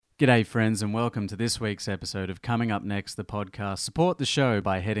G'day friends and welcome to this week's episode of Coming Up Next, the podcast. Support the show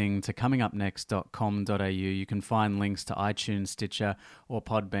by heading to comingupnext.com.au. You can find links to iTunes, Stitcher or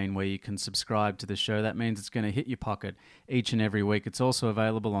Podbean where you can subscribe to the show. That means it's going to hit your pocket each and every week. It's also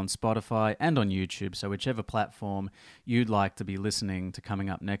available on Spotify and on YouTube, so whichever platform you'd like to be listening to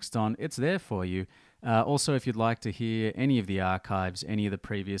Coming Up Next on, it's there for you. Also, if you'd like to hear any of the archives, any of the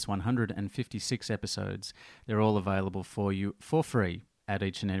previous 156 episodes, they're all available for you for free at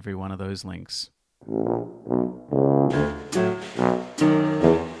each and every one of those links.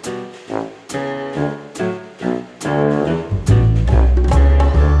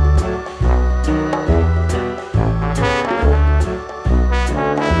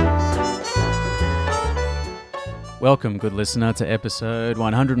 Welcome, good listener, to episode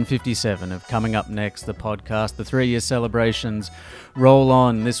 157 of Coming Up Next, the podcast. The 3-year celebrations roll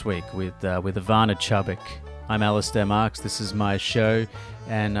on this week with Ivana Chubbuck. I'm Alistair Marks, this is my show,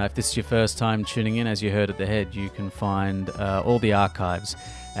 and if this is your first time tuning in, as you heard at the head, you can find all the archives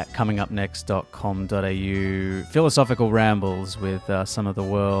at comingupnext.com.au. Philosophical rambles with some of the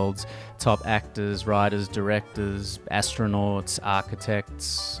world's top actors, writers, directors, astronauts,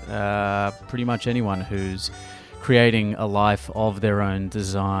 architects, pretty much anyone who's creating a life of their own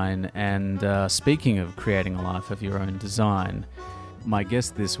design. And speaking of creating a life of your own design, my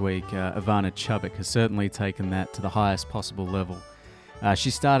guest this week, Ivana Chubbuck, has certainly taken that to the highest possible level.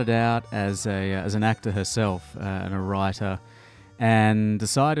 She started out as an actor herself and a writer, and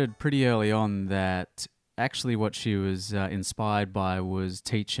decided pretty early on that actually what she was inspired by was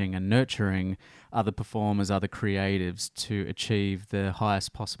teaching and nurturing other performers, other creatives to achieve the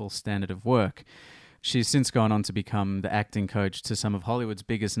highest possible standard of work. She's since gone on to become the acting coach to some of Hollywood's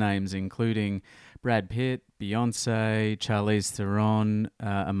biggest names, including Brad Pitt, Beyonce, Charlize Theron,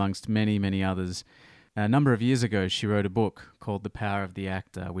 amongst many, many others. A number of years ago, she wrote a book called The Power of the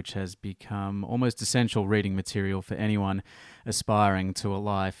Actor, which has become almost essential reading material for anyone aspiring to a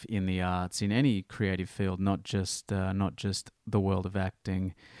life in the arts, in any creative field, not just the world of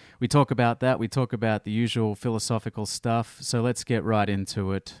acting. We talk about that. We talk about the usual philosophical stuff. So let's get right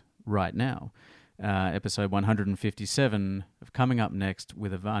into it right now. Episode 157 of Coming Up Next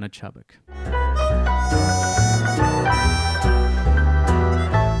with Ivana Chubbuck.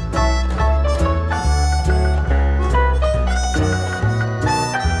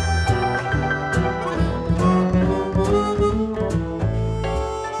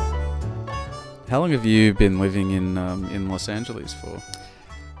 How long have you been living in Los Angeles for?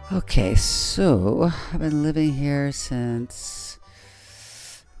 Okay, so I've been living here since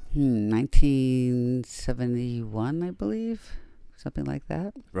 1971, I believe, something like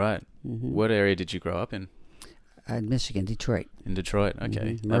that. Right. Mm-hmm. What area did you grow up in? Michigan, Detroit. In Detroit,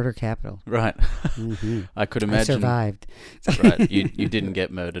 okay. Mm-hmm. Murder capital. Right. Mm-hmm. I could imagine. I survived. Right. You didn't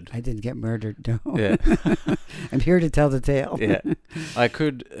get murdered. I didn't get murdered, no. Yeah. I'm here to tell the tale. Yeah. I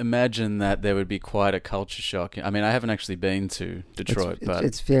could imagine that there would be quite a culture shock. I mean, I haven't actually been to Detroit, but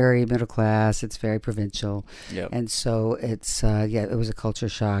it's very middle class. It's very provincial. Yep. And so it's, it was a culture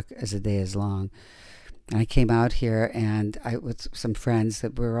shock as the day is long. And I came out here and I with some friends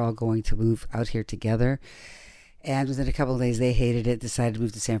that we were all going to move out here together. And within a couple of days, they hated it, decided to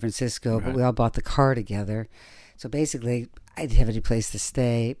move to San Francisco, right. But we all bought the car together. So basically, I didn't have any place to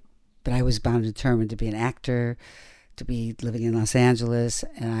stay, but I was bound and determined to be an actor, to be living in Los Angeles,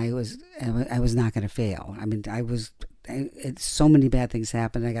 and I was not going to fail. I mean, so many bad things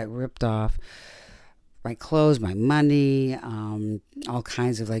happened. I got ripped off, my clothes, my money, all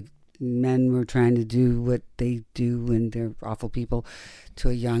kinds of men were trying to do what they do, and they're awful people, to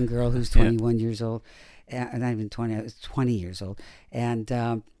a young girl who's 21 years old. Not even 20, I was 20 years old. And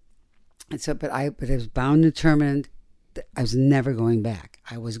so, but I was bound and determined that I was never going back.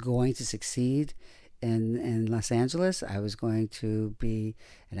 I was going to succeed in Los Angeles. I was going to be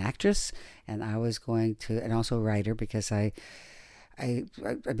an actress, and I was going to, and also a writer, because I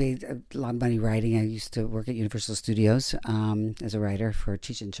made a lot of money writing. I used to work at Universal Studios as a writer for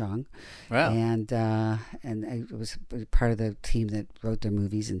Cheech and Chong. Wow. And I was part of the team that wrote their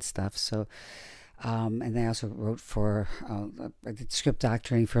movies and stuff. So, and I also wrote for, I did script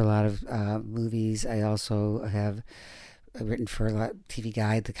doctoring for a lot of movies. I also have written for a lot TV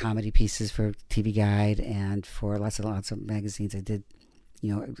Guide, the comedy pieces for TV Guide, and for lots of magazines. I did,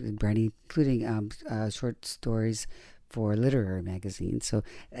 including short stories for literary magazines. So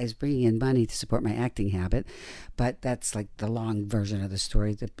I was bringing in money to support my acting habit, but that's like the long version of the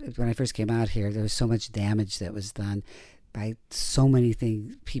story. When I first came out here, there was so much damage that was done by so many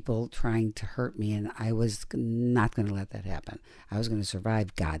things, people trying to hurt me, and I was not going to let that happen. I was going to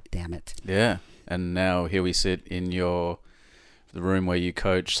survive, God damn it. Yeah, and now here we sit in your the room where you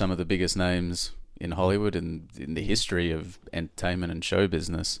coach some of the biggest names in Hollywood and in the history of entertainment and show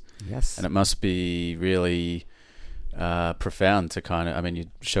business. Yes. And it must be really profound to kind of, I mean, you're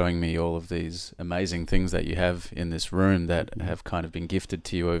showing me all of these amazing things that you have in this room that have kind of been gifted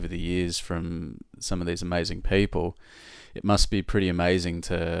to you over the years from some of these amazing people. It must be pretty amazing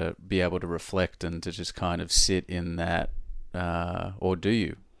to be able to reflect and to just kind of sit in that, or do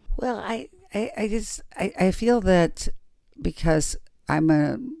you? Well, I feel that because I'm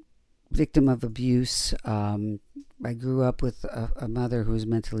a victim of abuse, I grew up with a mother who was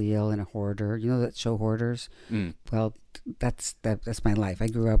mentally ill and a hoarder. You know that show Hoarders? Mm. Well, that's my life. I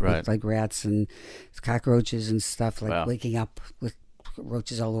grew up with like rats and cockroaches and stuff, like waking up with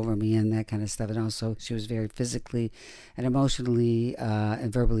roaches all over me and that kind of stuff. And also she was very physically and emotionally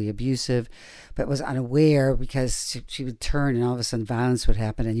and verbally abusive, but was unaware because she would turn and all of a sudden violence would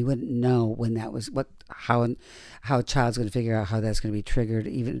happen, and you wouldn't know when that was how a child's going to figure out how that's going to be triggered.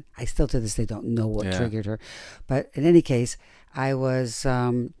 Even I still to this day don't know what triggered her. But in any case, I was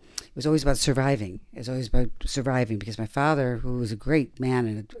it was always about surviving. It was always about surviving because my father, who was a great man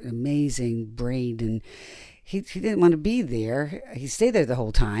and an amazing brain, and he didn't want to be there. He stayed there the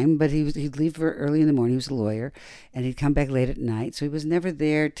whole time, but he'd leave early in the morning. He was a lawyer, and he'd come back late at night. So he was never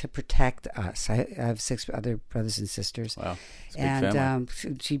there to protect us. I have 6 other brothers and sisters. Wow, it's a big and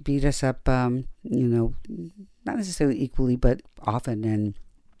family. She beat us up, not necessarily equally, but often. And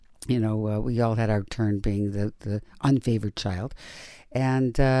we all had our turn being the unfavored child,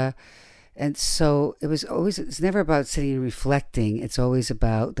 and so it's never about sitting and reflecting. It's always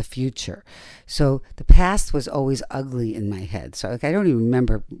about the future. So the past was always ugly in my head. So I don't even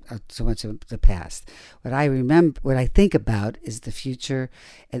remember so much of the past. What I think about is the future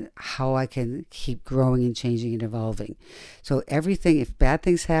and how I can keep growing and changing and evolving. So everything, if bad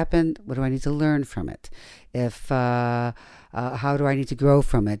things happen, what do I need to learn from it? If how do I need to grow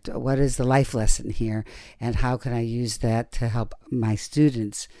from it? What is the life lesson here? And how can I use that to help my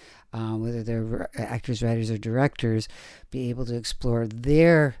students, whether they're actors, writers, or directors, be able to explore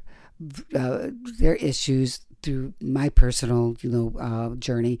their issues through my personal,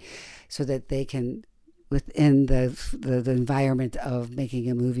 journey, so that they can, within the environment of making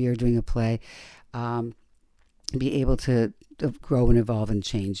a movie or doing a play, be able to grow and evolve and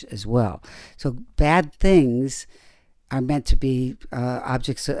change as well. So bad things are meant to be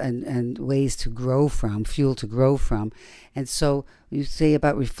objects and ways to grow from, fuel to grow from. And so you say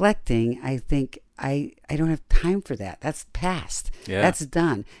about reflecting, I think I don't have time for that. That's past. Yeah. That's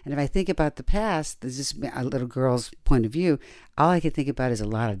done. And if I think about the past, this is a little girl's point of view, all I can think about is a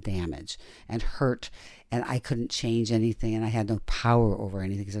lot of damage and hurt, and I couldn't change anything, and I had no power over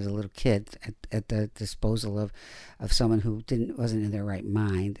anything because I was a little kid at the disposal of someone who wasn't in their right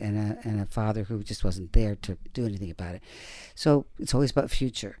mind, and a father who just wasn't there to do anything about it. So it's always about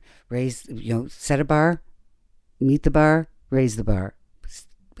future. Set a bar, meet the bar, raise the bar,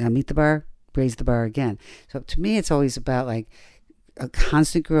 meet the bar, raise the bar again. So to me, it's always about like a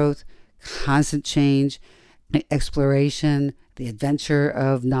constant growth, constant change, exploration, the adventure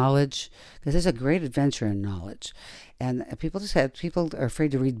of knowledge, because there's a great adventure in knowledge. And people are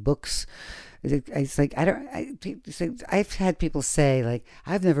afraid to read books. It's like, I've had people say, like,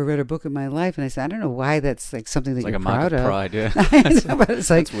 I've never read a book in my life. And I said, I don't know why that's like something that it's you're like proud of. Pride, yeah. But it's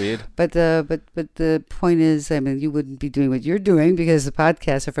like, that's weird. But the point is, I mean, you wouldn't be doing what you're doing because the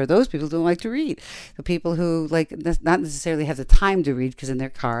podcasts are for those people who don't like to read. The people who not necessarily have the time to read because in their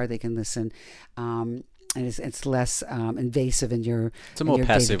car they can listen. And it's less invasive in your. It's a more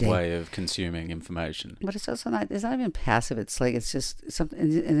passive day-to-day way of consuming information. But it's also not. It's not even passive. It's like it's just something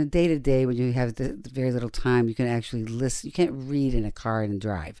in a day-to-day when you have the very little time. You can actually listen. You can't read in a car and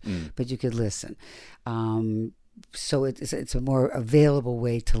drive, but you could listen. So it's a more available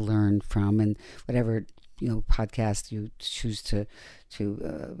way to learn from, and whatever podcast you choose to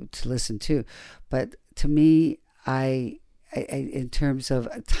listen to. But to me, I in terms of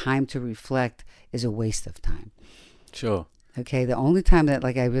time to reflect, is a waste of time. Sure. Okay, the only time that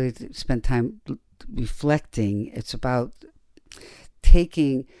I really spend time reflecting, it's about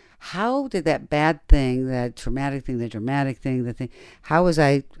taking, how did that bad thing, that traumatic thing, the dramatic thing, the thing, how was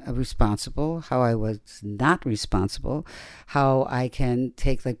I responsible, how I was not responsible, how I can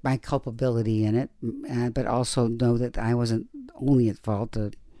take my culpability in it, but also know that I wasn't only at fault.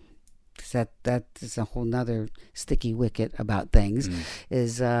 That is a whole nother sticky wicket about things,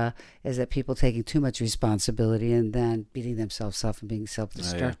 is that people taking too much responsibility and then beating themselves up and being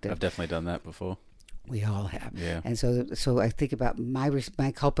self-destructive. Yeah. I've definitely done that before. We all have. Yeah. And so I think about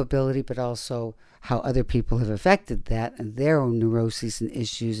my culpability, but also how other people have affected that and their own neuroses and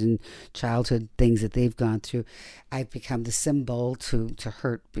issues and childhood things that they've gone through. I've become the symbol to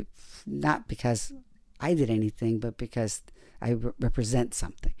hurt, not because I did anything, but because I represent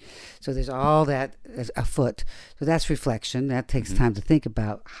something. So there's all that afoot. So that's reflection. That takes time to think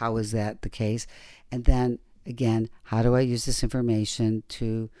about how is that the case. And then, again, how do I use this information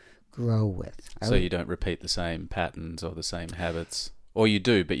to grow with? So you don't repeat the same patterns or the same habits, or you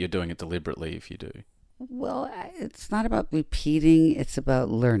do, but you're doing it deliberately if you do. Well, it's not about repeating; it's about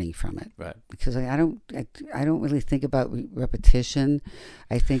learning from it. Right. Because I don't really think about repetition.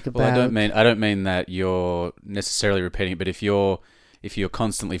 I think about. Well, I don't mean that you're necessarily repeating it, but if you're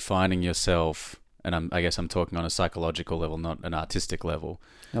constantly finding yourself, and I guess I'm talking on a psychological level, not an artistic level.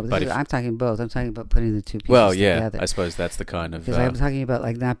 No, but I'm talking both. I'm talking about putting the two pieces together. I suppose that's the kind of... Because I'm talking about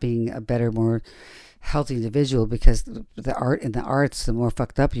like not being a better, more healthy individual, because the art in the arts, the more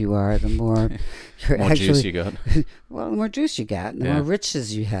fucked up you are, the more you're more actually... juice you got. Well, the more juice you got, the more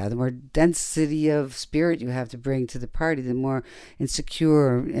riches you have, the more density of spirit you have to bring to the party, the more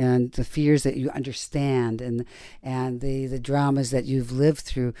insecure and the fears that you understand and the dramas that you've lived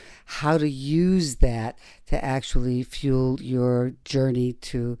through, how to use that to actually fuel your journey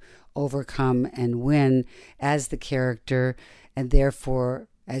to overcome and win as the character, and therefore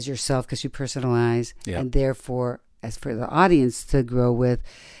as yourself, because you personalize, and therefore as for the audience to grow with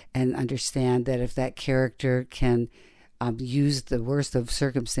and understand that if that character can use the worst of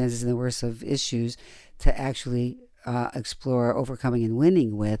circumstances and the worst of issues to actually explore overcoming and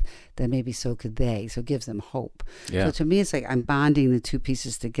winning with, then maybe so could they. So it gives them hope. Yeah. So to me, it's like I'm bonding the two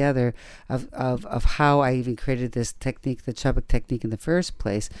pieces together of how I even created this technique, the Chubbuck technique in the first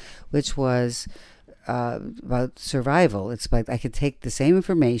place, which was about survival. It's like I could take the same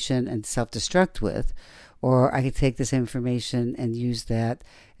information and self-destruct with, or I could take this information and use that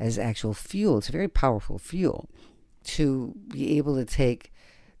as actual fuel. It's a very powerful fuel to be able to take,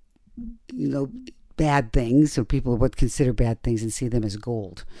 bad things, or people would consider bad things, and see them as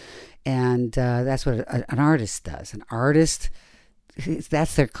gold. And that's what an artist does. An artist,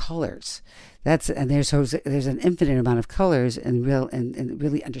 that's their colors. There's an infinite amount of colors, and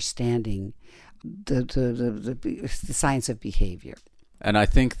really understanding the science of behavior. And I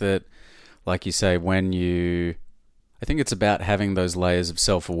think that, like you say, I think it's about having those layers of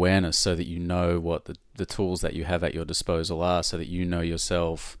self-awareness so that you know what the tools that you have at your disposal are, so that you know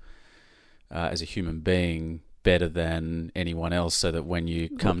yourself as a human being better than anyone else, so that when you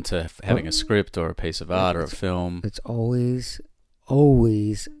come to having a script or a piece of art or a film... It's always,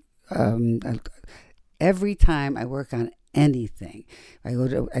 every time I work on anything, I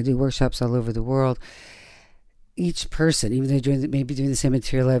do workshops all over the world. Each person, even though they're maybe doing the same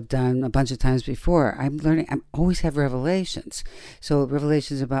material I've done a bunch of times before, I'm learning. I always have revelations. So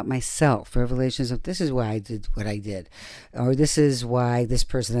revelations about myself, revelations of this is why I did what I did, or this is why this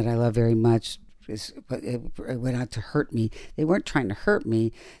person that I love very much went out to hurt me. They weren't trying to hurt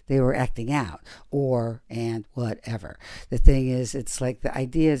me. They were acting out, and whatever. The thing is, it's like the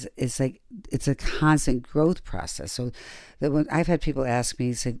idea is, it's a constant growth process. So that when I've had people ask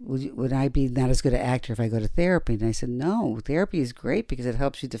me, say, would I be not as good an actor if I go to therapy? And I said, no, therapy is great because it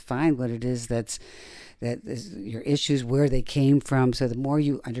helps you define what it is that is your issues, where they came from. So the more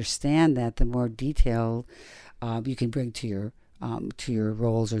you understand that, the more detail you can bring to your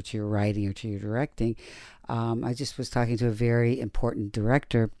roles, or to your writing, or to your directing. I just was talking to a very important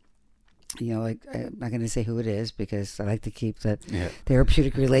director. I'm not going to say who it is because I like to keep that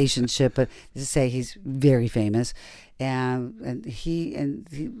therapeutic relationship, but to say he's very famous, and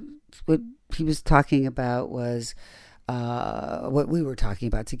what he was talking about was what we were talking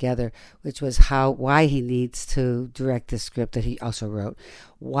about together, which was why he needs to direct this script that he also wrote.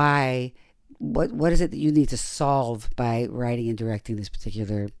 What is it that you need to solve by writing and directing this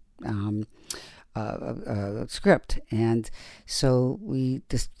particular script? And so we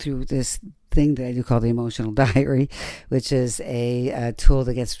just through this thing that I do call the emotional diary, which is a tool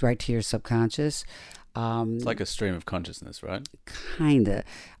that gets right to your subconscious. It's like a stream of consciousness, right? Kinda.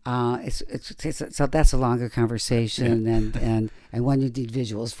 So that's a longer conversation, and one you need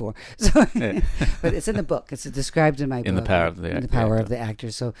visuals for. So, but it's in the book. It's described in my book. In the Power of the Actor. In the Power of the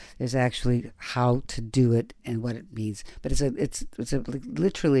Actor. So there's actually how to do it and what it means. But it's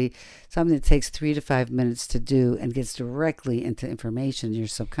literally something that takes 3 to 5 minutes to do and gets directly into information in your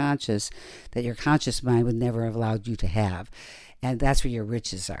subconscious that your conscious mind would never have allowed you to have. And that's where your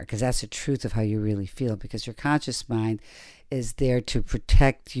riches are, because that's the truth of how you really feel, because your conscious mind is there to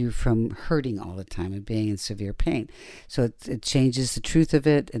protect you from hurting all the time and being in severe pain. So it changes the truth of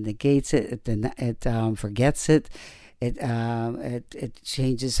it and negates it. It forgets it. It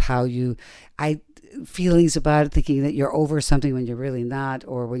changes how you feelings about it, thinking that you're over something when you're really not,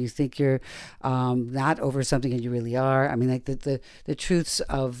 or when you think you're not over something and you really are. I mean, like the truths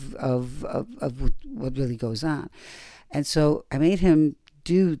of what really goes on. And so I made him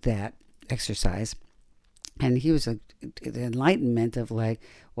do that exercise, and he was the enlightenment of like,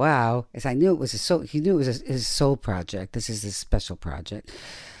 wow, as I knew it was he knew it was his soul project. This is his special project.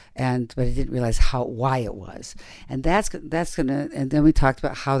 But he didn't realize why it was, and that's gonna. And then we talked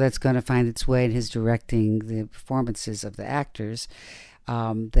about how that's gonna find its way in his directing the performances of the actors.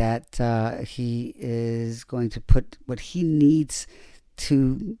 That he is going to put what he needs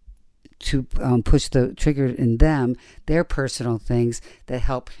to push the trigger in them, their personal things that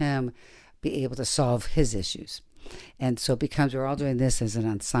help him be able to solve his issues. And so it becomes, we're all doing this as an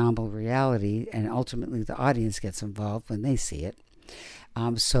ensemble reality, and ultimately the audience gets involved when they see it.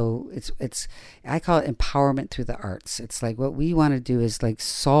 So it's I call it empowerment through the arts. It's like what we want to do is like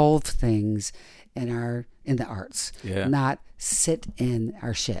solve things in the arts, not sit in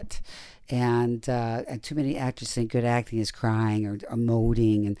our shit. And too many actors think good acting is crying or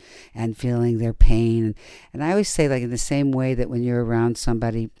emoting and feeling their pain. And I always say, like, in the same way that when you're around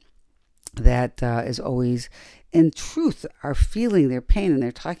somebody that is always in truth are feeling their pain, and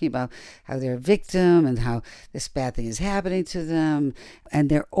they're talking about how they're a victim and how this bad thing is happening to them, and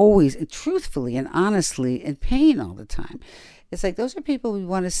they're always truthfully and honestly in pain all the time. It's like those are people we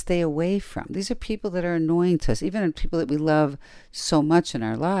want to stay away from. These are people that are annoying to us, even people that we love so much in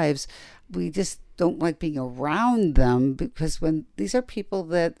our lives. We just don't like being around them, because when these are people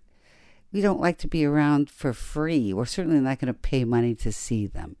that we don't like to be around for free. We're certainly not going to pay money to see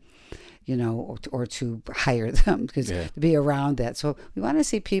them, or to hire them to be around that. So we want to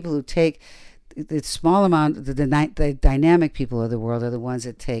see people who take the small amount. The dynamic people of the world are the ones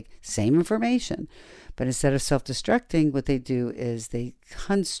that take same information, but instead of self-destructing, what they do is they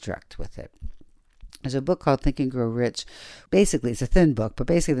construct with it. There's a book called Think and Grow Rich. Basically, it's a thin book, but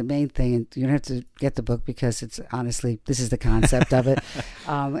basically the main thing, and you don't have to get the book because it's honestly, this is the concept of it.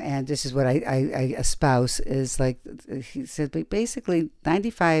 And this is what I espouse, is like, he said, basically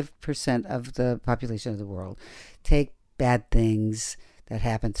 95% of the population of the world take bad things that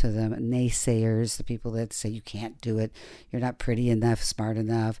happen to them. Naysayers, the people that say you can't do it, you're not pretty enough, smart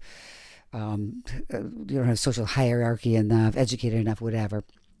enough, you don't have social hierarchy enough, educated enough, whatever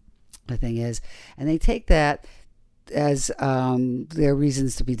the thing is, and they take that as their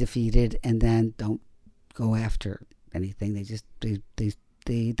reasons to be defeated, and then don't go after anything. They just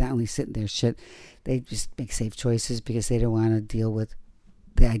they not only sit in their shit, they just make safe choices because they don't want to deal with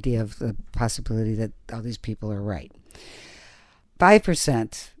the idea of the possibility that all these people are right.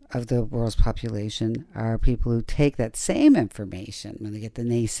 5% of the world's population are people who take that same information when they get the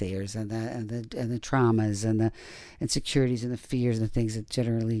naysayers and the traumas and the insecurities and the fears and the things that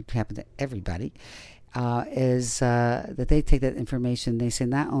generally happen to everybody, that they take that information. They say,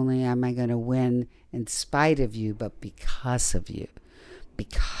 not only am I going to win in spite of you, but because of you.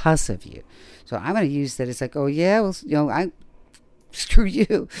 Because of you. So I'm going to use that. It's like, oh yeah, well, screw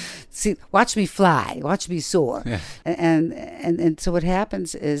you. See, watch me fly, watch me soar. Yeah. And so what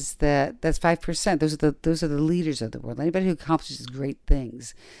happens is that's 5%. Those are the leaders of the world. Anybody who accomplishes great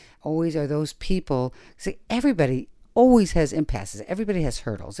things always are those people. See, everybody always has impasses. Everybody has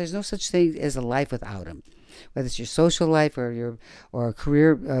hurdles. There's no such thing as a life without them. Whether it's your social life or a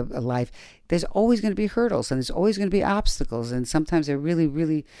career life, there's always going to be hurdles, and there's always going to be obstacles, and sometimes they're really,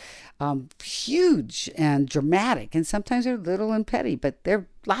 really huge and dramatic, and sometimes they're little and petty, but there are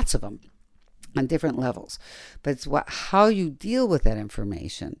lots of them on different levels. But it's how you deal with that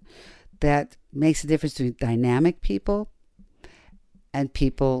information that makes a difference between dynamic people and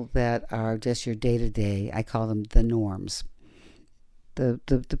people that are just your day-to-day. I call them the norms.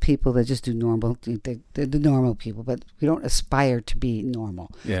 The people that just do normal, they're the normal people, but we don't aspire to be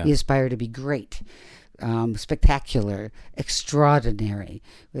normal. Yeah. We aspire to be great, spectacular, extraordinary,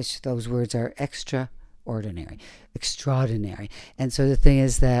 which those words are extraordinary. And so the thing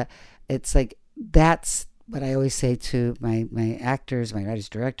is that it's like, that's what I always say to my actors, my writers,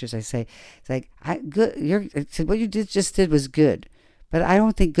 directors. I say, it's like, what you just did was good, but I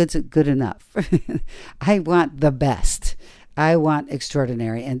don't think good's good enough. I want the best. I want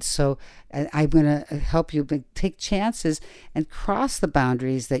extraordinary. And so I'm going to help you take chances and cross the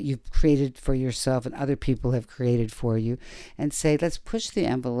boundaries that you've created for yourself and other people have created for you, and say, let's push the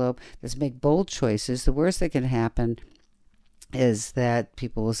envelope. Let's make bold choices. The worst that can happen is that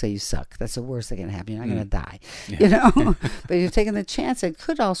people will say you suck. That's the worst that can happen. You're not going to die, Yeah. But you've taken the chance. It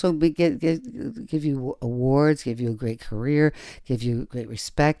could also give you awards, give you a great career, give you great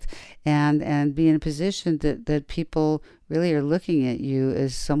respect, and be in a position that people really are looking at you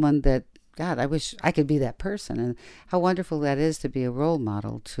as someone that, God, I wish I could be that person. And how wonderful that is to be a role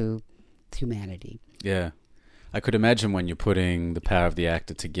model to humanity. Yeah. I could imagine when you're putting the power of the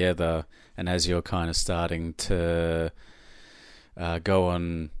actor together, and as you're kind of starting to go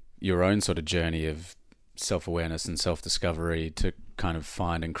on your own sort of journey of self-awareness and self-discovery to kind of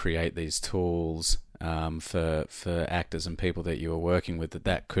find and create these tools for actors and people that you are working with,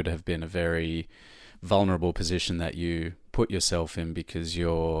 that could have been a very vulnerable position that you put yourself in, because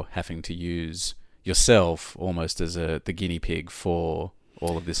you're having to use yourself almost as the guinea pig for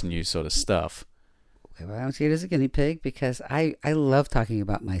all of this new sort of stuff. Well, I don't see it as a guinea pig, because I love talking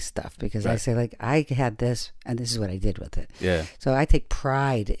about my stuff, because Right. I say, like, I had this and this is what I did with it. Yeah. So I take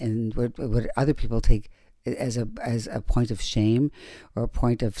pride in what other people take as a point of shame, or a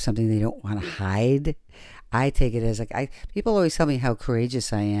point of something they don't want to hide. I take it as, like, people always tell me how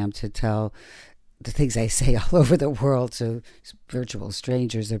courageous I am to tell the things I say all over the world to virtual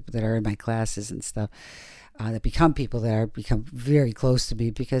strangers that are in my classes and stuff. That become people that become very close to me,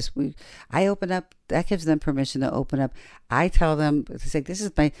 because I open up. That gives them permission to open up. I tell them, it's like,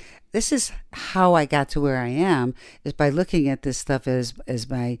 this is how I got to where I am, is by looking at this stuff as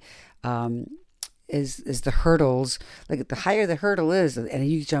my is the hurdles. Like, the higher the hurdle is, and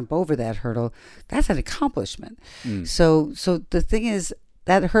you jump over that hurdle, that's an accomplishment. So the thing is,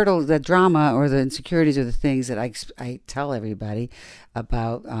 that hurdle, the drama or the insecurities are the things that I tell everybody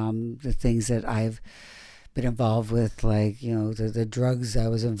about, the things that I've been involved with, like, the drugs I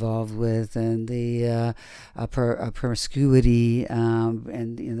was involved with, and the promiscuity,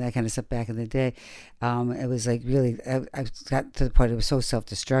 and that kind of stuff back in the day. It was like, really, I got to the point it was so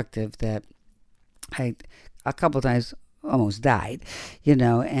self-destructive that I a couple of times almost died,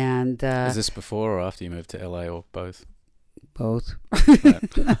 and Is this before or after you moved to LA, or both? both.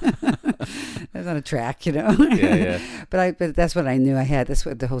 Right. I was on a track, Yeah. But that's what I knew I had. That's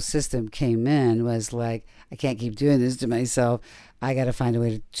what the whole system came in, was like, I can't keep doing this to myself. I got to find a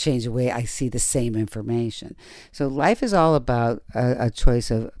way to change the way I see the same information. So life is all about a choice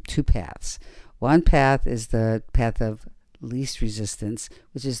of two paths. One path is the path of least resistance,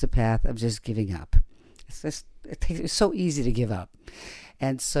 which is the path of just giving up. It's so easy to give up.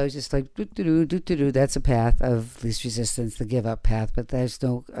 And so just like, that's a path of least resistance, the give up path. But there's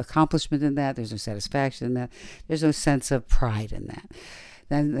no accomplishment in that. There's no satisfaction in that. There's no sense of pride in that.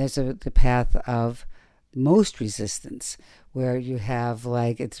 Then there's the path of most resistance, where you have,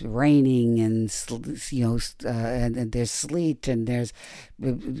 like, it's raining and and there's sleet and there's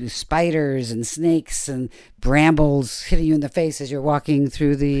spiders and snakes and brambles hitting you in the face as you're walking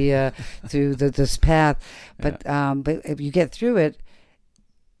through this path. But if you get through it,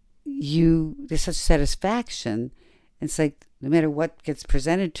 there's such satisfaction. It's like, no matter what gets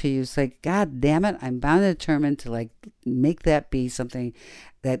presented to you, it's like, God damn it, I'm bound and determined to, like, make that be something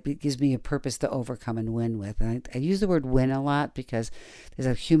that gives me a purpose to overcome and win with. And I use the word win a lot, because there's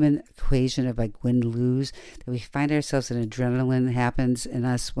a human equation of, like, win-lose, that we find ourselves in adrenaline happens in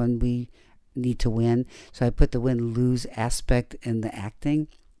us when we need to win. So I put the win-lose aspect in the acting,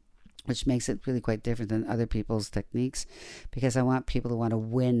 which makes it really quite different than other people's techniques, because I want people to want to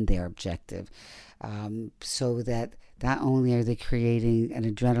win their objective, so that not only are they creating an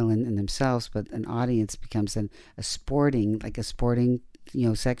adrenaline in themselves, but an audience becomes a sporting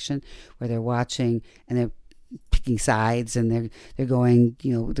section, where they're watching and they're picking sides, and they're going,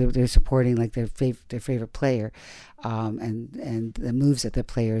 they're supporting, like, their favorite player, and the moves that the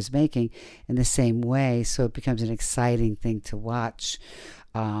player is making in the same way. So it becomes an exciting thing to watch.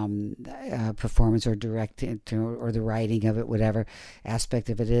 Performance or directing or the writing of it, whatever aspect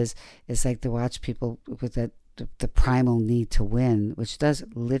of it is, it's like to watch people with the primal need to win, which does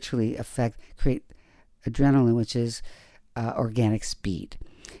literally create adrenaline, which is organic speed.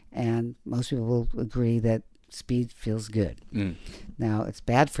 And most people will agree that speed feels good. Now, it's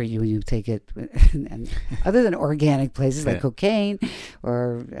bad for you when you take it, and other than organic places like cocaine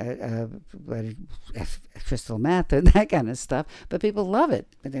or crystal meth and that kind of stuff. But people love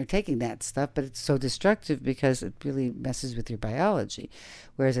it when they're taking that stuff, but it's so destructive because it really messes with your biology.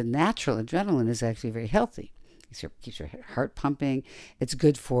 Whereas a natural adrenaline is actually very healthy. Keeps your heart pumping. It's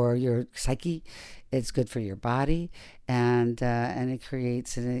good for your psyche. It's good for your body, and it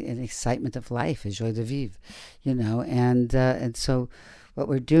creates an excitement of life, a joie de vivre, And so, what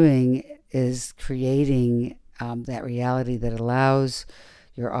we're doing is creating that reality that allows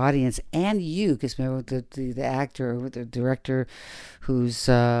your audience and you, because remember the actor or the director who's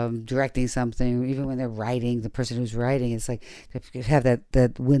directing something, even when they're writing, the person who's writing, it's like to have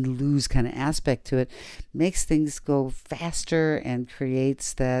that win-lose kind of aspect to it, makes things go faster and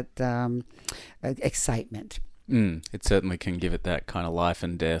creates that excitement. It certainly can give it that kind of life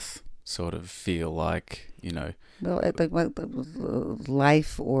and death sort of feel, like, you know. Well,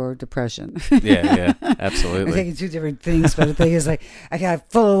 life or depression. Yeah, absolutely. I'm thinking two different things, but the thing is, like, I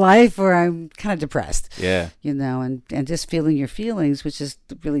got full of life or I'm kind of depressed. Yeah. You know, and just feeling your feelings, which is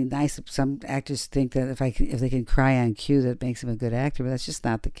really nice. Some actors think that if they can cry on cue, that makes them a good actor, but that's just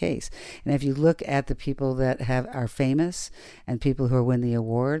not the case. And if you look at the people that are famous and people who win the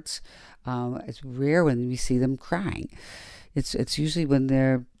awards, it's rare when we see them crying. It's usually when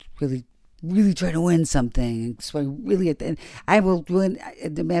they're really trying to win something. So really, at the end, I will win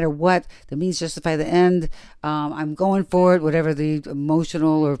no matter what. The means justify the end. I'm going for it, whatever the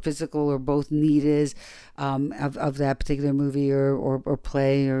emotional or physical or both need is of that particular movie or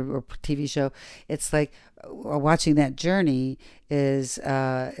play or TV show. It's like watching that journey is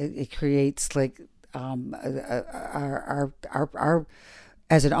it creates like our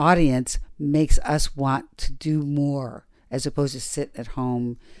as an audience makes us want to do more, as opposed to sit at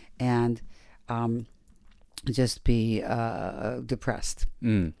home and just be depressed.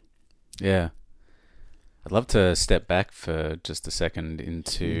 Yeah. I'd love to step back for just a second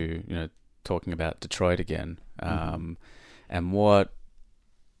into, you know, talking about Detroit again, and what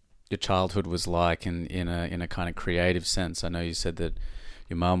your childhood was like in a kind of creative sense. I know you said that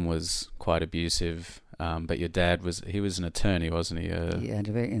your mum was quite abusive, but your dad was an attorney, wasn't he? Yeah,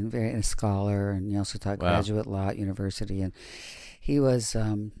 very a scholar, and he also taught graduate law at university, and he was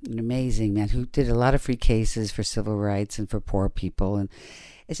an amazing man who did a lot of free cases for civil rights and for poor people. And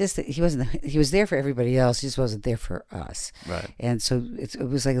it's just that he was there for everybody else. He just wasn't there for us. Right. And so it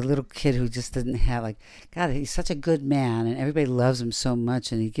was like a little kid who just didn't have, like, God, he's such a good man and everybody loves him so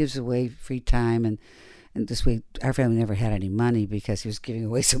much, and he gives away free time. And this way, our family never had any money because he was giving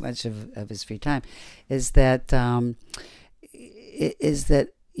away so much of his free time. Is that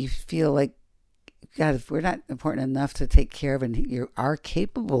you feel like, God, if we're not important enough to take care of, and you are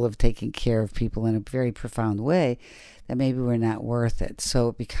capable of taking care of people in a very profound way, that maybe we're not worth it. So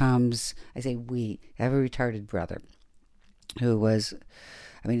it becomes, I say I have a retarded brother who was,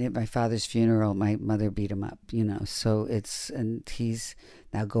 at my father's funeral, my mother beat him up, you know. So and he's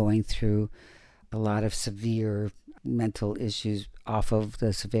now going through a lot of severe mental issues off of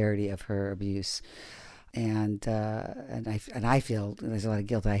the severity of her abuse. And I feel there's a lot of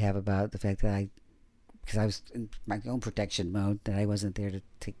guilt I have about the fact that because I was in my own protection mode, that I wasn't there to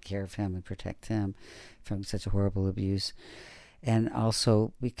take care of him and protect him from such a horrible abuse. And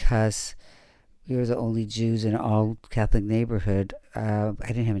also because we were the only Jews in an all Catholic neighborhood, I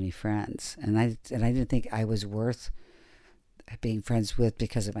didn't have any friends. And I didn't think I was worth being friends with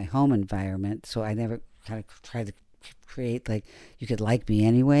because of my home environment. So I never kind of tried to create, like, you could like me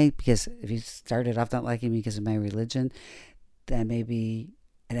anyway, because if you started off not liking me because of my religion, then maybe...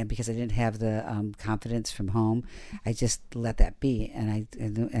 And then because I didn't have the confidence from home, I just let that be, and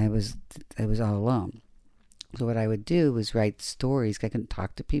I was all alone. So what I would do was write stories. I couldn't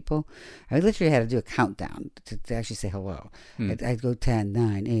talk to people. I literally had to do a countdown to actually say hello. I'd go 10,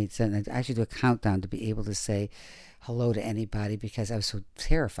 9, 8, 7. I'd actually do a countdown to be able to say hello to anybody, because I was so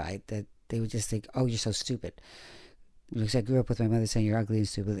terrified that they would just think, "Oh, you're so stupid." Because I grew up with my mother saying, "You're ugly and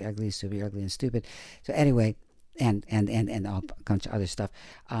stupid, you're ugly and stupid, you're ugly and stupid." So anyway. And a bunch of other stuff.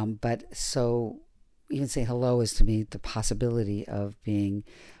 But so even saying hello is to me the possibility of being,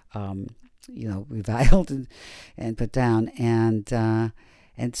 reviled and put down. And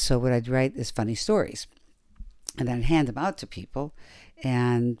so what I'd write is funny stories. And I'd hand them out to people.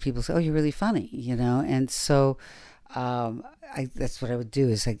 And people say, "Oh, you're really funny," you know. And so that's what I would do,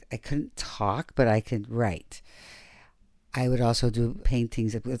 is I couldn't talk, but I could write. I would also do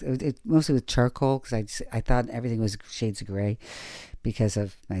paintings, mostly with charcoal, because I thought everything was shades of gray because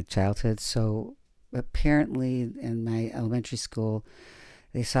of my childhood. So apparently in my elementary school,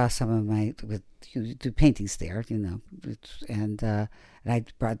 they saw some of my do paintings there, you know, and I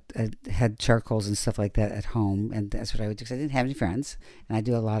had charcoals and stuff like that at home, and that's what I would do because I didn't have any friends, and I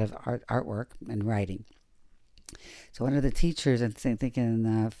do a lot of artwork and writing. So one of the teachers, I'm thinking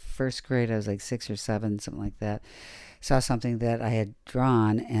in first grade, I was like 6 or 7, something like that, saw something that I had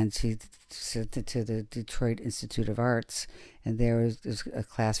drawn, and she sent it to the Detroit Institute of Arts, and there was a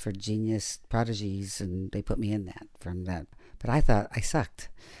class for genius prodigies, and they put me in from that. But I thought I sucked.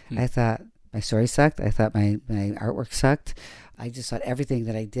 I thought my story sucked. I thought my artwork sucked. I just thought everything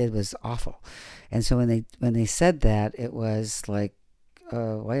that I did was awful. And so when they said that, it was like,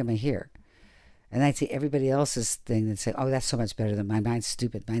 why am I here? And I'd see everybody else's thing and say, oh, that's so much better than mine. Mine's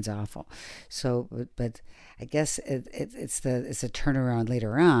stupid. Mine's awful. So, but I guess it's a turnaround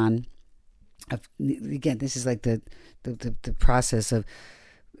later on. Again, this is like the process of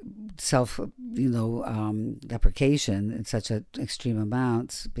self, deprecation in such an extreme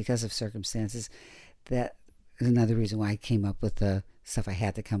amounts because of circumstances. That is another reason why I came up with the stuff I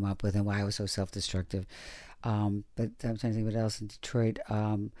had to come up with and why I was so self-destructive. But I'm trying to think what else in Detroit.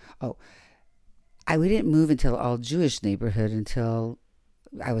 We didn't move into all Jewish neighborhood until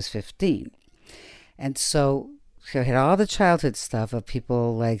I was 15. And so I had all the childhood stuff of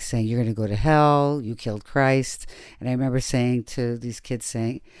people like saying, you're going to go to hell, you killed Christ. And I remember saying to these kids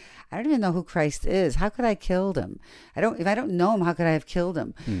saying, I don't even know who Christ is. How could I killed him? If I don't know him, how could I have killed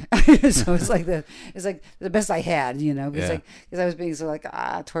him? So it's like the best I had, because I was being so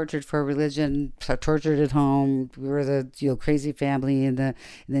tortured for religion, so tortured at home. We were the crazy family in the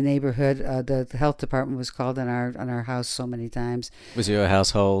neighborhood. The health department was called on our house so many times. Was your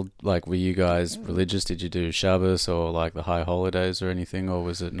household were you guys religious? Did you do Shabbos or the high holidays or anything, or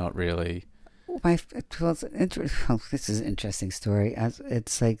was it not really? This is an interesting story.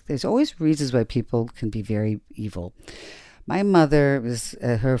 It's like there's always reasons why people can be very evil. My mother was,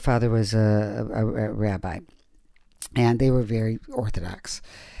 her father was a rabbi, and they were very Orthodox,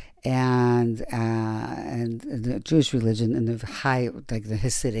 and the Jewish religion and the high, the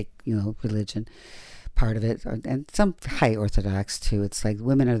Hasidic, religion part of it, and some high Orthodox too. It's like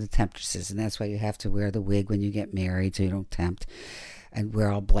women are the temptresses, and that's why you have to wear the wig when you get married so you don't tempt. And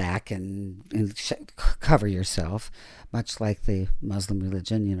wear all black and cover yourself, much like the Muslim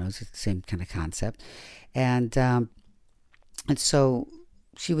religion, it's the same kind of concept. And so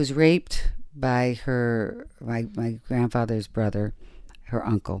she was raped by my grandfather's brother, her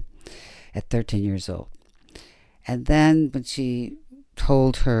uncle, at 13 years old. And then when she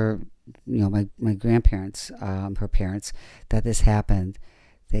told her, my grandparents, her parents, that this happened,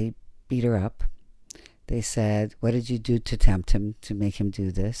 they beat her up. They said, what did you do to tempt him, to make him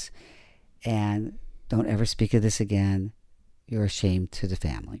do this? And don't ever speak of this again. You're ashamed to the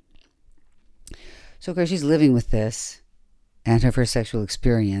family. So, of course, she's living with this, and her first sexual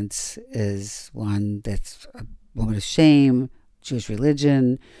experience is one that's a moment of shame. Jewish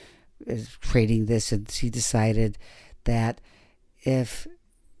religion is creating this, and she decided that if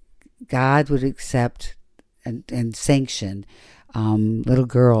God would accept and sanction little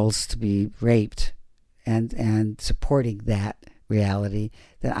girls to be raped, and supporting that reality,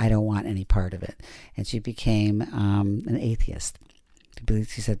 that I don't want any part of it. And she became an atheist.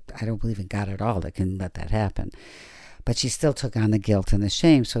 She said, I don't believe in God at all that can let that happen. But she still took on the guilt and the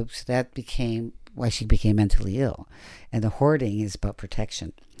shame. So that became why she became mentally ill. And the hoarding is about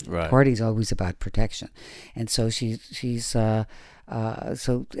protection. Right. Hoarding is always about protection. And so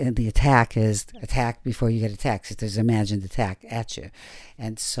and the attack is attack before you get attacked. So there's imagined attack at you.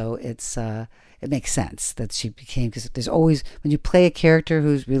 And so it makes sense that she became, because there's always, when you play a character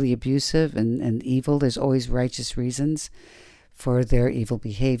who's really abusive and evil, there's always righteous reasons for their evil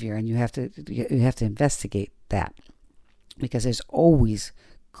behavior, and you have to investigate that, because there's always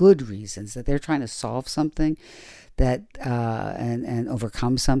good reasons that they're trying to solve something that and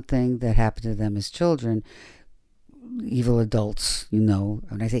overcome something that happened to them as children. Evil adults,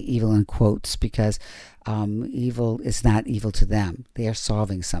 when I say evil in quotes, because evil is not evil to them. They are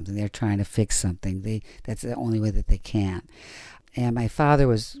solving something. They're trying to fix something. That's the only way that they can. And my father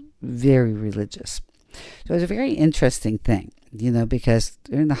was very religious. So it was a very interesting thing, because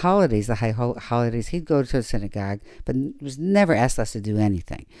during the holidays, the high holidays, he'd go to a synagogue, but was never asked us to do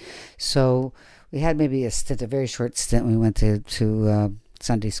anything. So we had maybe a very short stint when we went to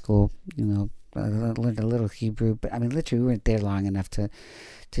Sunday school, learned a little Hebrew, but I mean, literally, we weren't there long enough to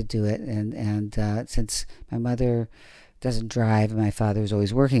do it. And since my mother doesn't drive and my father was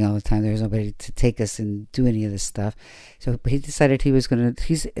always working all the time, there was nobody to take us and do any of this stuff. So he decided he was going to.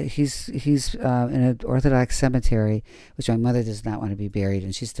 He's in an Orthodox cemetery, which my mother does not want to be buried,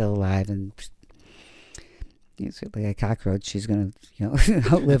 and she's still alive, and it's like a cockroach. She's going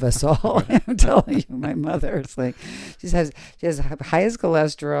to, outlive us all. I'm telling you, my mother is like, she has highest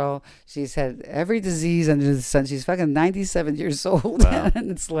cholesterol. She's had every disease under the sun. She's fucking 97 years old. Wow.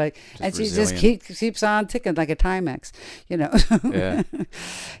 And it's like, and she just keeps on ticking like a Timex, Yeah.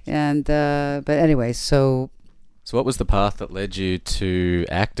 And, but anyway, so what was the path that led you to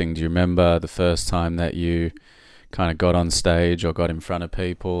acting? Do you remember the first time that you kind of got on stage or got in front of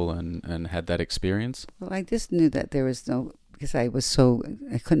people and had that experience? Well, I just knew that there was because I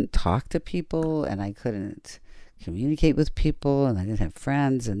couldn't talk to people, and I couldn't communicate with people, and I didn't have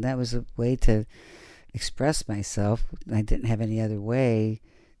friends, and that was a way to express myself. I didn't have any other way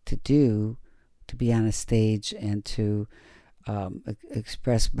to be on a stage and to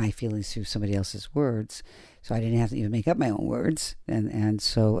express my feelings through somebody else's words. So I didn't have to even make up my own words. And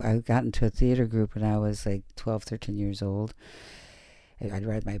so I got into a theater group when I was like 12, 13 years old. I'd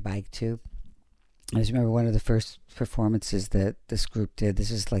ride my bike too. I just remember one of the first performances that this group did.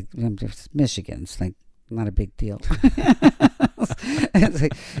 This is like Michigan. It's like not a big deal. It's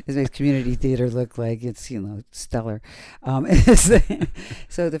like, it makes community theater look like it's, stellar.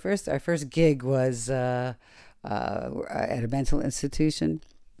 So our first gig was at a mental institution.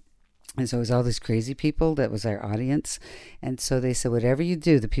 And so it was all these crazy people that was our audience. And so they said, whatever you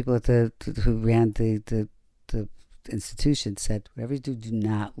do, the people at who ran the institution said, whatever you do, do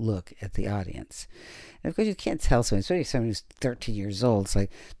not look at the audience. And of course, you can't tell someone, especially someone who's 13 years old. It's like,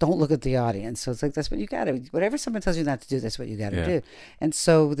 don't look at the audience. So it's like, that's what you got to, whatever someone tells you not to do, that's what you got to do. And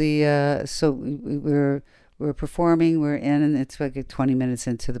so we're performing, we're in, and it's like 20 minutes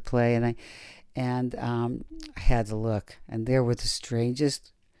into the play, and I had to look, and there were the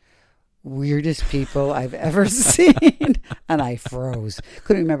strangest, weirdest people I've ever seen, and I froze.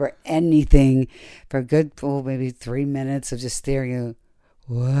 Couldn't remember anything for a good maybe 3 minutes of just staring at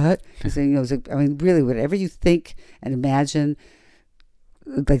what. So, it was like, really, whatever you think and imagine,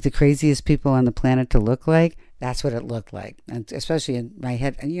 like the craziest people on the planet to look like, that's what it looked like. And especially in my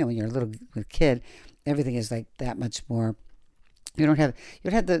head, and when you're a little kid, everything is like that much more. You don't have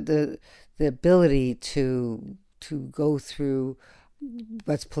the ability to go through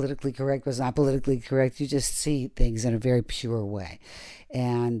what's politically correct, what's not politically correct. You just see things in a very pure way.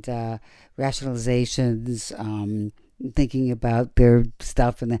 And rationalizations, thinking about their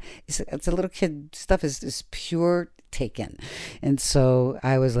stuff, and it's a little kid stuff is pure taken. And so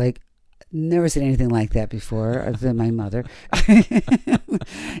I was like, never seen anything like that before other than my mother.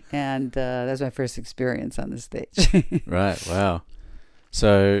 And that was my first experience on the stage. Right, wow.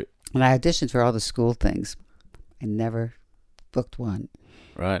 So, and I auditioned for all the school things. I never booked one.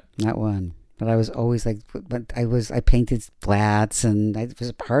 Right. Not one. But I was always like, I painted flats, and I was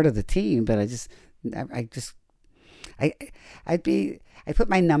a part of the team, but I put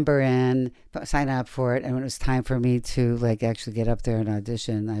my number in, sign up for it, and when it was time for me to like actually get up there and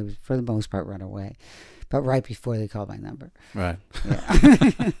audition, I would, for the most part, run away. But right before they called my number. Right.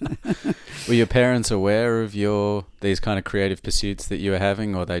 Yeah. Were your parents aware of these kind of creative pursuits that you were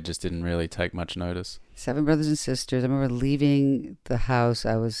having, or they just didn't really take much notice? 7 brothers and sisters. I remember leaving the house.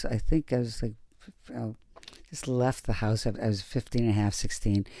 I just left the house. I was 15 and a half,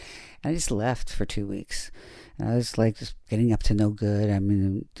 16. And I just left for 2 weeks. And I was like just getting up to no good. I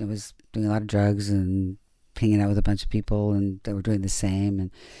mean, I was doing a lot of drugs and hanging out with a bunch of people, and they were doing the same. And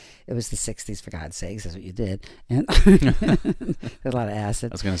it was the 60s, for God's sakes. That's what you did. And a lot of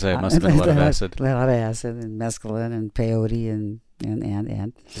acid. I was going to say, it must have been a lot of acid. A lot of acid and mescaline and peyote and.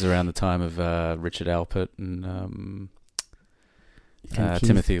 It was around the time of Richard Alpert and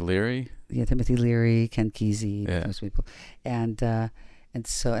Timothy Leary. Yeah, Timothy Leary, Ken Kesey, those people. And I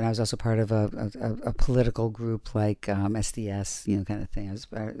was also part of a political group like SDS, kind of thing.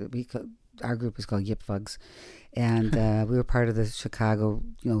 Our group was called Yip Fugs, and we were part of the Chicago,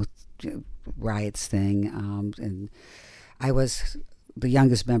 riots thing. And I was the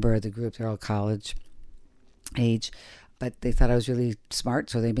youngest member of the group. They're all college age, but they thought I was really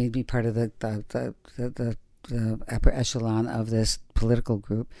smart, so they made me part of the upper echelon of this political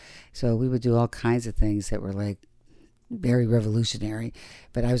group. So we would do all kinds of things that were like very revolutionary,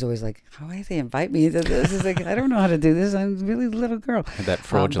 but I was always like, why do they invite me to this? It's like, I don't know how to do this. I'm a really little girl. Had that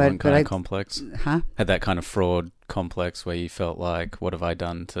fraudulent kind of complex? Huh? Had that kind of fraud complex where you felt like, what have I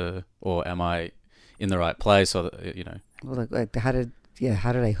done to, or am I in the right place? Or, Well, like how did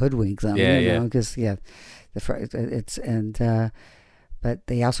I hoodwink them? Yeah, because, but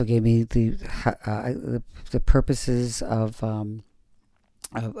they also gave me the purposes of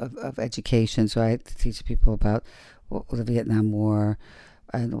education. So I had to teach people about the Vietnam War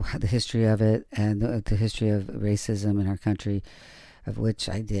and the history of it, and the history of racism in our country, of which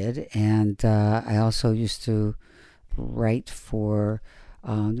I did. And I also used to write for,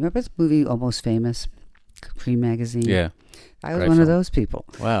 remember the movie Almost Famous? Cream magazine. Yeah. I was one of those people.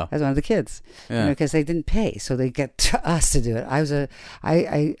 Wow. I was one of the kids. Yeah. Because they didn't pay, so they get us to do it.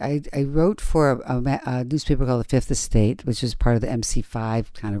 I wrote for a newspaper called The Fifth Estate, which is part of the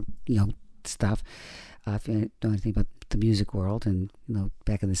MC5 kind of stuff. If you know anything about the music world, and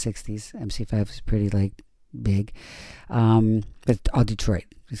back in the '60s, MC5 was pretty like big, but all Detroit.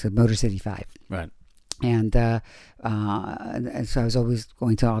 It's a Motor City 5. Right. And so I was always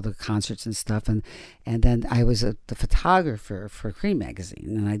going to all the concerts and stuff, and then I was the photographer for Cream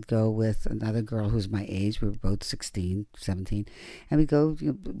magazine, and I'd go with another girl who's my age. We were both 16, 17, and we'd go,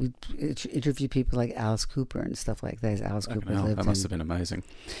 we'd interview people like Alice Cooper and stuff like that. Alice Cooper lived. That must have been amazing.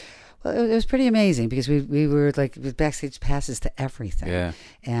 Well, it was pretty amazing because we were like with backstage passes to everything. Yeah.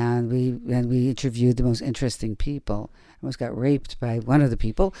 And we interviewed the most interesting people. I almost got raped by one of the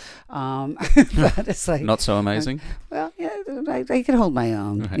people. But it's like not so amazing. Well, yeah, I could hold my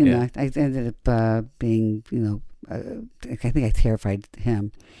own. Right, You know, I ended up being, I think I terrified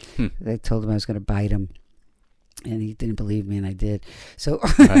him. I told him I was going to bite him. And he didn't believe me, and I did. So,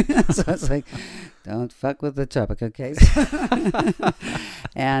 Right. so I was like, "Don't fuck with the topic, okay?"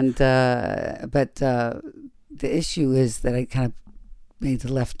 And but the issue is that I kind of made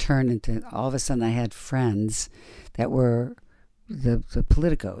the left turn into. All of a sudden, I had friends that were the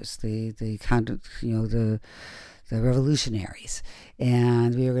politicos, the revolutionaries,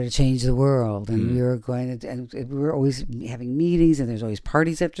 and we were going to change the world, and we were going to, and we were always having meetings, and there's always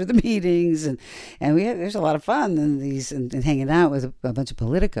parties after the meetings, and there's a lot of fun and hanging out with a bunch of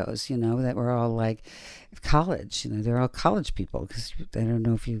politicos, that were all like college, they're all college people, because I don't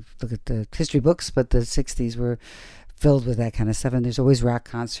know if you look at the history books, but the 60s were filled with that kind of stuff, and there's always rock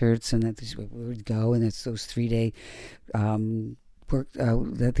concerts, and we would go, and it's those 3-day work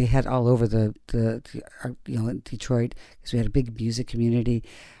that they had all over the in Detroit, because we had a big music community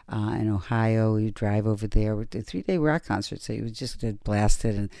in Ohio. You drive over there with the 3-day rock concerts that you would just get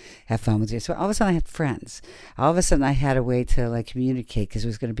blasted and have fun with you. So all of a sudden I had friends. All of a sudden I had a way to like communicate, because it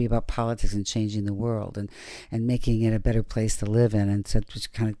was going to be about politics and changing the world and making it a better place to live in, and so it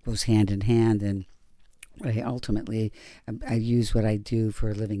just kind of goes hand in hand. And ultimately I use what I do for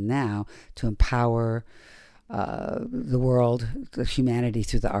a living now to empower the world, the humanity,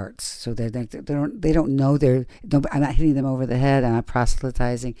 through the arts. So they don't know I'm not hitting them over the head. I'm not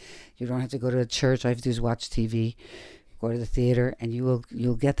proselytizing. You don't have to go to a church. All you have to do is watch TV, go to the theater, and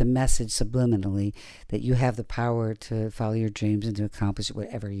you'll get the message subliminally that you have the power to follow your dreams and to accomplish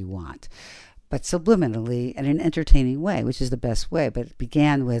whatever you want, but subliminally in an entertaining way, which is the best way. But it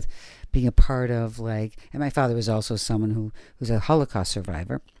began with being a part of and my father was also someone who's a Holocaust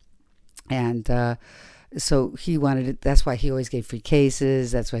survivor, and so he wanted it. That's why he always gave free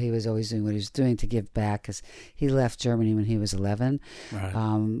cases. That's why he was always doing what he was doing to give back, because he left Germany when he was 11. Right.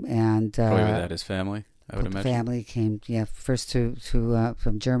 And probably without his family, I would imagine. Family came, first to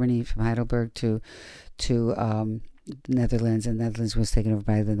from Germany, from Heidelberg to Netherlands, and Netherlands was taken over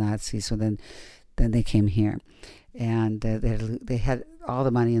by the Nazis. So then they came here, and they had all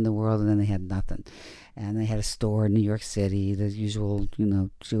the money in the world, and then they had nothing. And they had a store in New York City, the usual,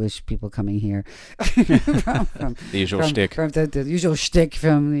 Jewish people coming here from the usual shtick. From the usual shtick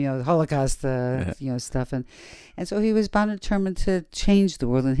from the Holocaust stuff, and so he was bound and determined to change the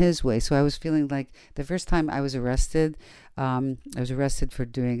world in his way. So I was feeling like the first time I was arrested for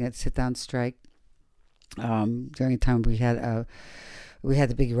doing a sit-down strike during a time we had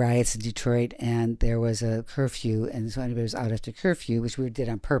the big riots in Detroit, and there was a curfew, and so anybody was out after curfew, which we did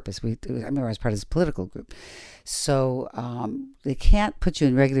on purpose. I remember I was part of this political group. So they can't put you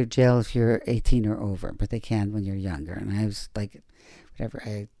in regular jail if you're 18 or over, but they can when you're younger. And I was like,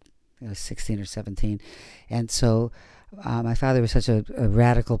 I was 16 or 17. And so my father was such a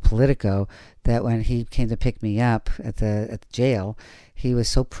radical politico that when he came to pick me up at the jail, he was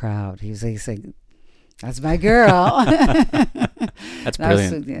so proud. He was like, "That's my girl." That's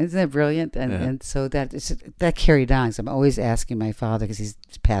brilliant. Isn't that brilliant? And so that carried on. So I'm always asking my father, because he's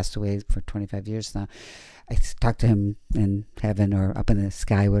passed away for 25 years now. I talk to him in heaven or up in the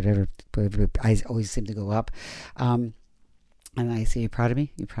sky, whatever. I always seem to go up. And I say, "You're proud of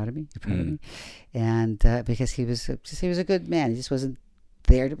me? You're proud of me? You're proud of me?" And because he was a good man. He just wasn't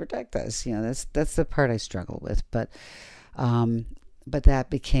there to protect us. That's the part I struggle with. But that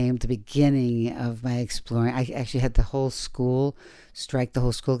became the beginning of my exploring. I actually had the whole school strike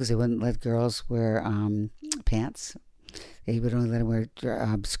because they wouldn't let girls wear pants. They would only let them wear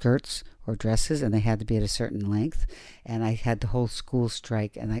skirts or dresses, and they had to be at a certain length. And I had the whole school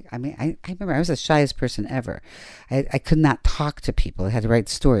strike. And I remember I was the shyest person ever. I could not talk to people. I had to write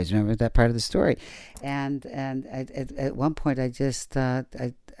stories. Remember that part of the story? And at one point, I just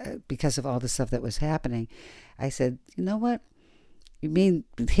because of all the stuff that was happening, I said, "You know what? You may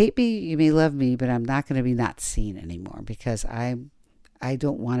hate me, you may love me, but I'm not going to be not seen anymore, because I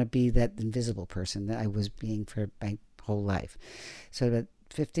don't want to be that invisible person that I was being for my whole life." So at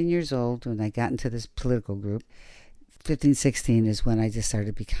 15 years old, when I got into this political group, 15, 16 is when I just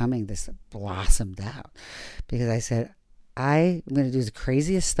started becoming this, blossomed out, because I said, I am going to do the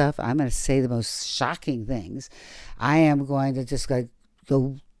craziest stuff. I'm going to say the most shocking things. I am going to just like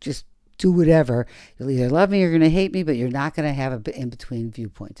go just do whatever. You'll either love me or you're going to hate me, but you're not going to have an in-between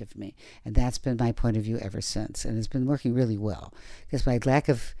viewpoint of me. And that's been my point of view ever since. And it's been working really well because my lack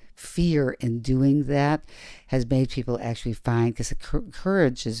of fear in doing that has made people actually find, because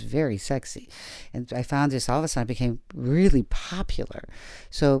courage is very sexy. And I found this, all of a sudden I became really popular.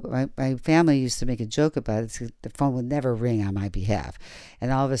 So my family used to make a joke about it. The phone would never ring on my behalf.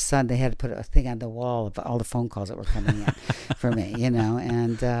 And all of a sudden they had to put a thing on the wall of all the phone calls that were coming in for me, you know.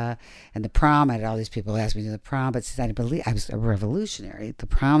 And the prom, I had all these people ask me to the prom, but since I didn't believe I was a revolutionary, the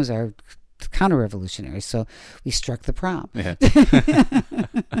proms are counter-revolutionary, so we struck the prom. Yeah.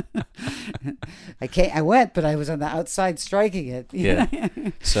 I went, but I was on the outside striking it. Yeah.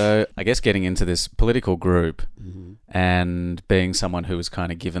 So I guess getting into this political group and being someone who was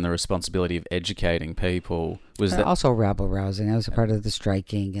kind of given the responsibility of educating people was that also rabble rousing. I was a part of the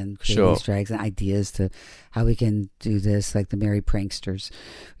striking and creating strikes and ideas to how we can do this, like the Merry Pranksters.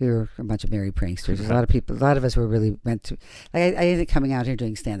 We were a bunch of Merry Pranksters. A lot of us were really meant to. Like I ended up coming out here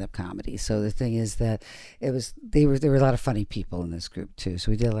doing stand-up comedy. So the thing is that there were a lot of funny people in this group too.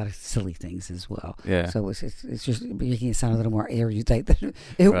 So we did a lot of silly things as well. Yeah. So it's just making it sound a little more erudite than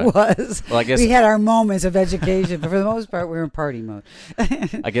it was. Well, I guess we had our moments of education, but for the most part, we were in party mode.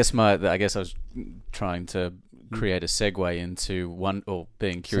 I guess I was trying to create a segue into one, or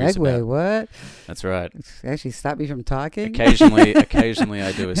being curious segue, about. What? That's right. Actually, stop me from talking. Occasionally,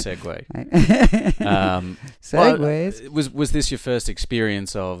 I do a segue. Segues. Was this your first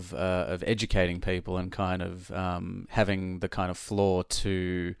experience of educating people and kind of having the kind of floor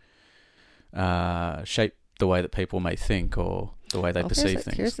to shape the way that people may think or the way they perceive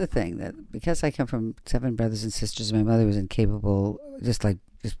things? Here's the thing, that because I come from 7 brothers and sisters, my mother was incapable, just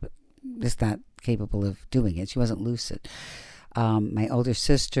not capable of doing it. She wasn't lucid. My older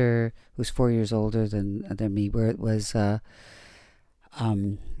sister, who's 4 years older than me, where it was, I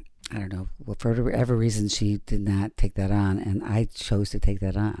don't know, for whatever reason, she did not take that on, and I chose to take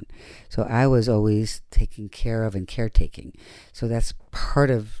that on. So I was always taking care of and caretaking. So that's part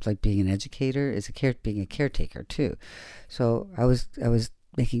of like being an educator, is being a caretaker too. So I was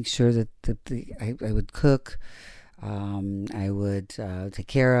making sure that I would cook. I would take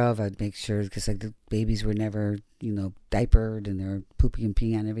care of. I'd make sure, because like the babies were never, diapered, and they were pooping and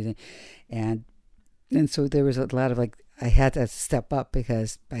peeing on everything, and so there was a lot of like, I had to step up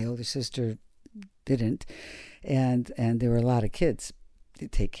because my older sister didn't, and there were a lot of kids to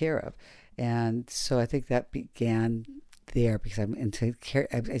take care of, and so I think that began there because I'm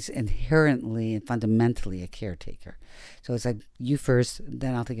it's inherently and fundamentally a caretaker. So it's like, you first,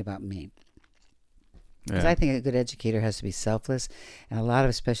 then I'll think about me. Because I think a good educator has to be selfless, and a lot of,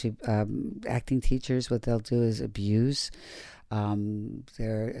 especially acting teachers, what they'll do is abuse. You've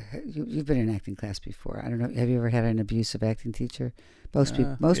been in an acting class before. I don't know. Have you ever had an abusive acting teacher? Most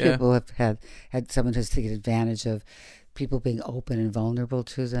people have had someone who's taken advantage of people being open and vulnerable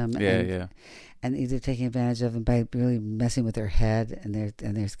to them. And either taking advantage of them by really messing with their head and their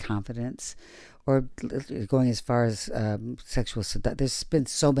confidence, or going as far as sexual seduction. There's been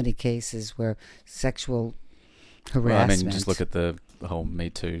so many cases where sexual harassment. Just look at the whole Me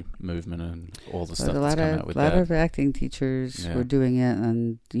Too movement and all the stuff that's come out with that. A lot of acting teachers were doing it,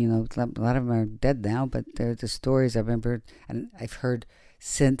 and a lot of them are dead now. But they're the stories I remember, and I've heard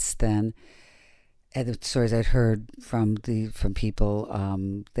since then. And the stories I've heard from people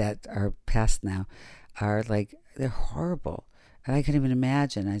that are past now are like, they're horrible. And I couldn't even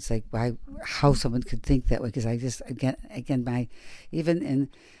imagine. It's like, how someone could think that way. Because I just, again, even in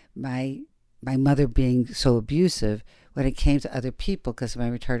my mother being so abusive, when it came to other people, because my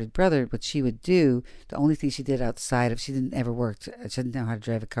retarded brother, what she would do, the only thing she did outside of, she didn't ever work. She didn't know how to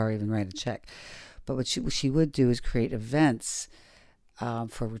drive a car or even write a check. But what she would do is create events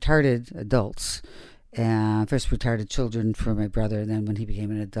for retarded adults. First retarded children for my brother, and then when he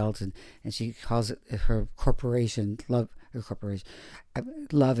became an adult, and she calls it her corporation, Love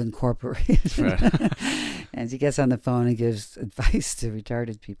Incorporated. Right. And she gets on the phone and gives advice to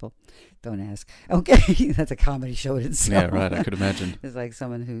retarded people. Don't ask. Okay, that's a comedy show in itself. Yeah, right. I could imagine. It's like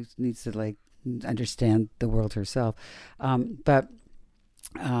someone who needs to like understand the world herself. But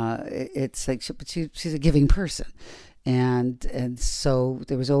it's like, but she's a giving person. And so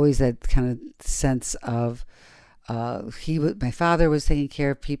there was always that kind of sense of my father was taking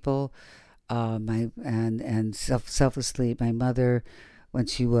care of people, selflessly. My mother, when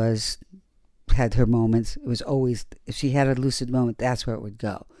she had her moments, it was always, if she had a lucid moment, that's where it would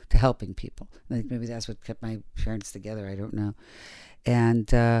go, to helping people. Like maybe that's what kept my parents together. I don't know. And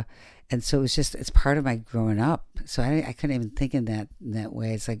And so it's part of my growing up. So I couldn't even think in that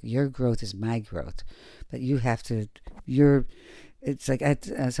way. It's like your growth is my growth, but you have to, it's like I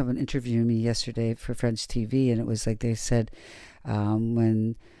had someone interviewing me yesterday for French TV, and it was like they said,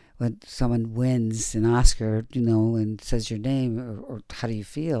 when someone wins an Oscar, and says your name, or how do you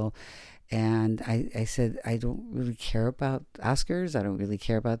feel? And I said, I don't really care about Oscars. I don't really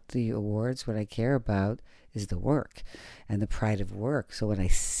care about the awards. What I care about is the work and the pride of work. So when I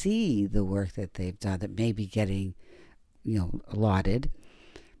see the work that they've done that may be getting, lauded,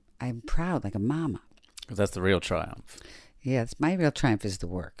 I'm proud, like a mama. That's the real triumph. Yeah, it's my real triumph is the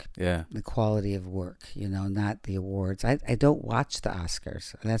work. Yeah. The quality of work, not the awards. I don't watch the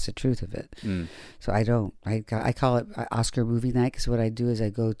Oscars. That's the truth of it. So I don't. I call it Oscar movie night, because what I do is I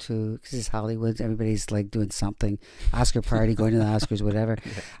go to, because it's Hollywood, everybody's like doing something, Oscar party, going to the Oscars, whatever.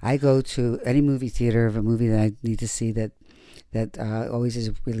 Yeah. I go to any movie theater of a movie that I need to see that always is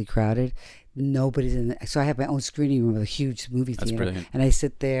really crowded. Nobody's in it. So I have my own screening room with a huge movie theater. That's brilliant. And I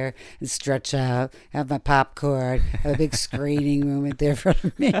sit there and stretch out, have my popcorn, have a big screening room in there in front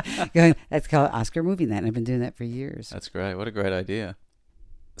of me. That's called Oscar Movie Night, and I've been doing that for years. That's great. What a great idea.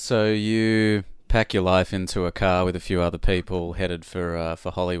 So you pack your life into a car with a few other people, headed for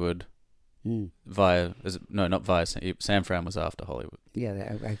Hollywood. Not via San Fran was after Hollywood.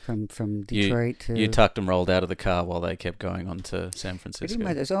 Yeah, I come from Detroit you tucked and rolled out of the car while they kept going on to San Francisco. Pretty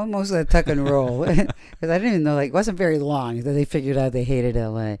much, it's almost a tuck and roll, because I didn't even know, it wasn't very long that they figured out they hated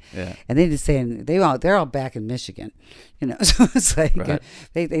LA. Yeah, and they just saying they're all back in Michigan, so it's like right.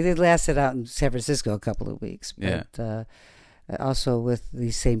 They lasted out in San Francisco a couple of weeks. But, yeah. Also with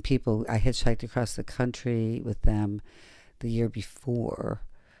these same people, I hitchhiked across the country with them the year before.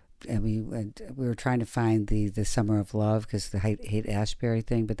 And we were trying to find the Summer of Love, because the Haight-Ashbury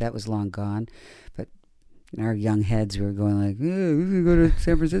thing, but that was long gone. But in our young heads, we were going like, "Yeah, we can go to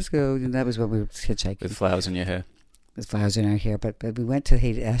San Francisco," and that was what we were hitchhiking. With flowers in your hair. With flowers in our hair, but we went to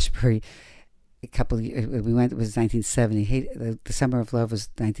Haight-Ashbury a couple of years. It was 1970. The Summer of Love was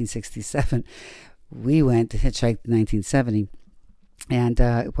 1967. We went to hitchhike in 1970. And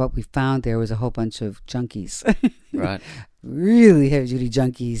what we found there was a whole bunch of junkies. Right. Really heavy-duty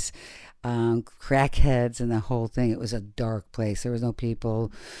junkies, crackheads, and the whole thing. It was a dark place. There was no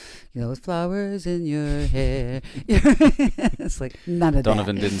people, with flowers in your hair. It's like none of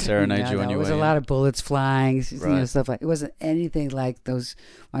Donovan that. didn't serenade you on your way. There was a lot of bullets flying, right. Stuff like. It wasn't anything like those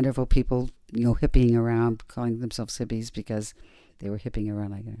wonderful people, hippieing around, calling themselves hippies because they were hipping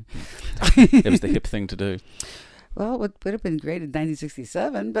around like that. It was the hip thing to do. Well, it would have been great in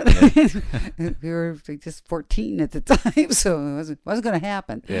 1967, but we were just 14 at the time, so it wasn't going to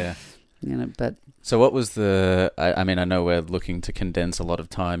happen. Yeah. But so what was I know we're looking to condense a lot of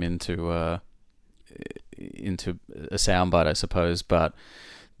time into a soundbite, I suppose, but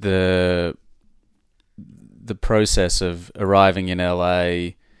the process of arriving in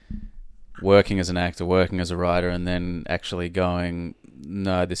LA, working as an actor, working as a writer, and then actually going,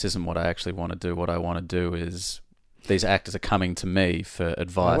 no, this isn't what I actually want to do. What I want to do is, these actors are coming to me for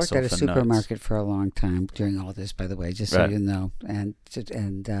advice. I worked at a supermarket for a long time during all this, by the way, just so right. you know. And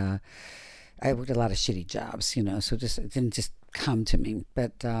I worked a lot of shitty jobs, so it didn't just come to me.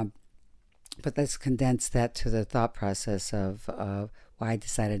 But let's condense that to the thought process of why I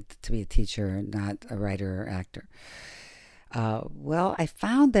decided to be a teacher, not a writer or actor. Well, I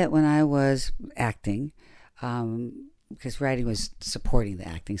found that when I was acting, because writing was supporting the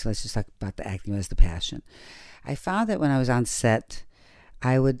acting, so let's just talk about the acting as the passion. I found that when I was on set,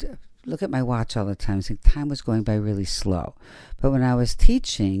 I would look at my watch all the time and think time was going by really slow. But when I was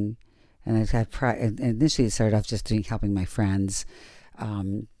teaching, and initially it started off just helping my friends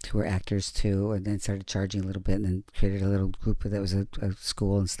who were actors too, and then started charging a little bit, and then created a little group that was a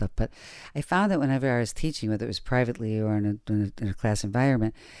school and stuff. But I found that whenever I was teaching, whether it was privately or in a class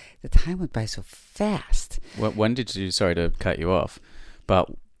environment, the time went by so fast. When did you, sorry to cut you off, but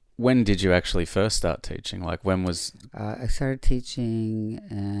when did you actually first start teaching? Like, when was... I started teaching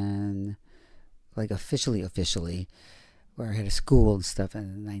and officially, where I had a school and stuff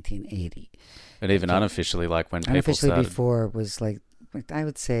in 1980. And even unofficially, like when people started... Unofficially before was I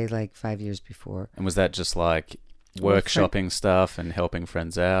would say 5 years before. And was that just workshopping stuff and helping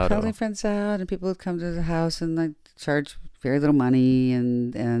friends out? Helping friends out, and people would come to the house and charge very little money,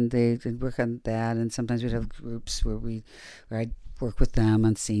 and they'd work on that. And sometimes we'd have groups where I'd work with them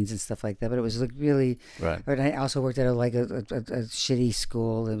on scenes and stuff like that. But it was really right. But I also worked at a shitty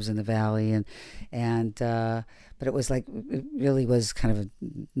school that was in the valley, and but it was it really was kind of a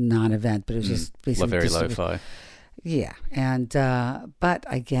non-event. But it was just basically very lo-fi. Yeah, and but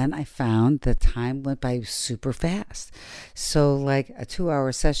again, I found that time went by super fast. So like a 2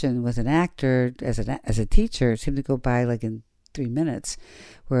 hour session with an actor as a teacher seemed to go by like in 3 minutes,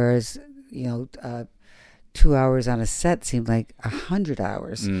 whereas 2 hours on a set seemed like 100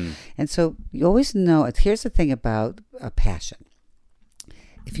 hours. And so you always know. Here's the thing about a passion.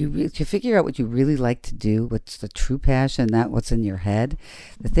 If you figure out what you really like to do, what's the true passion, not what's in your head,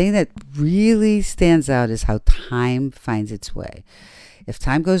 the thing that really stands out is how time finds its way. If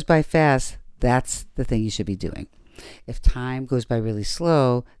time goes by fast, that's the thing you should be doing. If time goes by really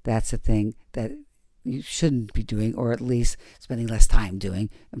slow, that's the thing that you shouldn't be doing, or at least spending less time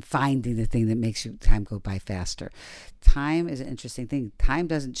doing, and finding the thing that makes your time go by faster. Time is an interesting thing. Time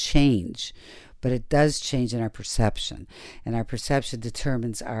doesn't change, but it does change in our perception. And our perception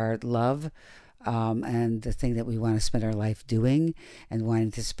determines our love and the thing that we want to spend our life doing and wanting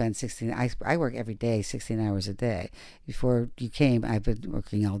to spend 16. I work every day, 16 hours a day. Before you came, I've been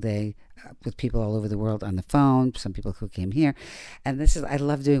working all day with people all over the world on the phone, some people who came here. And I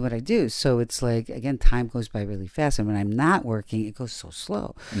love doing what I do. So it's like, again, time goes by really fast. And when I'm not working, it goes so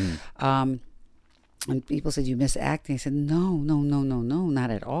slow. And people said, you miss acting? I said, no,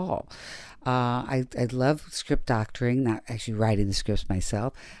 not at all. I love script doctoring, not actually writing the scripts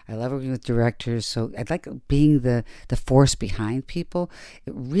myself. I love working with directors. So I like being the force behind people.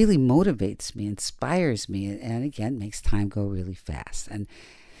 It really motivates me, inspires me, and again, makes time go really fast. And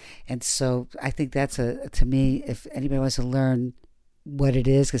so I think that's to me, if anybody wants to learn what it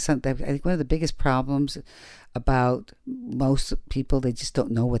is, because I think one of the biggest problems about most people, they just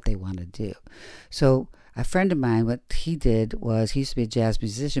don't know what they want to do. So a friend of mine, what he did was, he used to be a jazz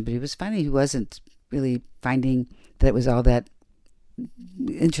musician, but he was finding he wasn't really finding that it was all that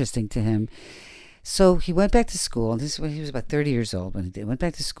interesting to him. So he went back to school, and this is when he was about 30 years old when he did. Went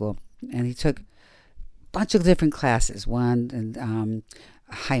back to school, and he took a bunch of different classes. One in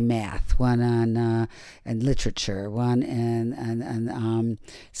high math, one on and literature, one in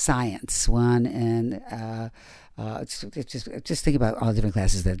science, one in just think about all the different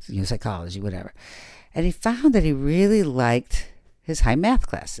classes that psychology, whatever. And he found that he really liked his high math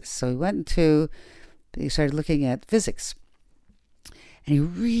classes. So he started looking at physics, and he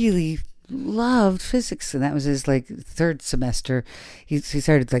really loved physics. And that was his third semester. He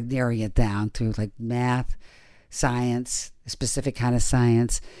started narrowing it down to math, science, a specific kind of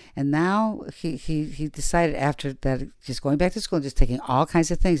science. And now he decided, after that, just going back to school and just taking all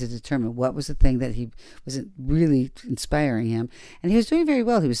kinds of things to determine what was the thing that he wasn't really inspiring him. And he was doing very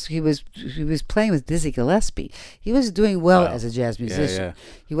well. He was playing with Dizzy Gillespie. He was doing well as a jazz musician. Yeah.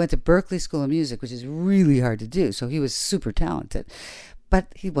 He went to Berklee School of Music, which is really hard to do. So he was super talented, but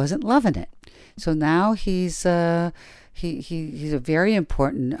he wasn't loving it. So now he's a very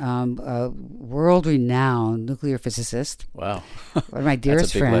important, world-renowned nuclear physicist. Wow. One of my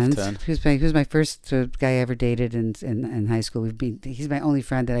dearest friends. He was my first guy I ever dated in high school. He's my only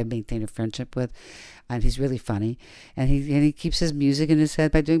friend that I've maintained a friendship with, and he's really funny. And he keeps his music in his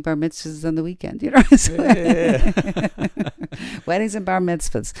head by doing bar mitzvahs on the weekend. Weddings and bar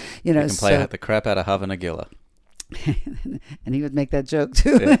mitzvahs. He can play the crap out of Hava Nagila. And he would make that joke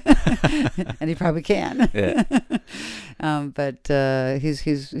too. Yeah. And he probably can. Yeah. But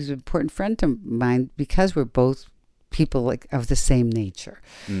he's an important friend to mine because we're both people of the same nature.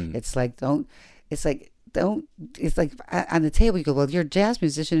 It's like on the table you go, well, you're a jazz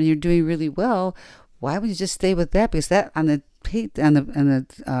musician and you're doing really well. Why would you just stay with that? Because that on the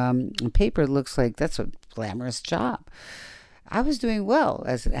paper looks like that's a glamorous job. I was doing well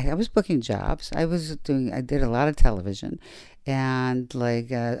I was booking jobs. I did a lot of television, and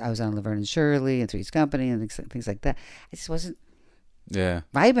I was on Laverne and Shirley and Three's Company and things like that. I just wasn't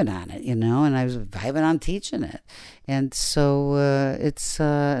vibing on it, and I was vibing on teaching it. And so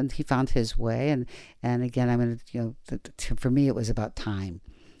and he found his way, and again, I'm going to, for me, it was about time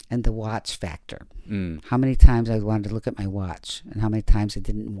and the watch factor. How many times I wanted to look at my watch and how many times I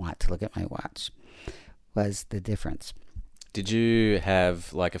didn't want to look at my watch was the difference. Did you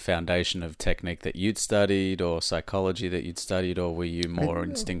have a foundation of technique that you'd studied, or psychology that you'd studied, or were you more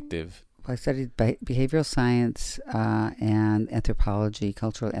instinctive? I studied behavioral science and anthropology,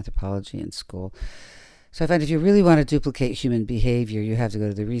 cultural anthropology in school. So I find if you really want to duplicate human behavior, you have to go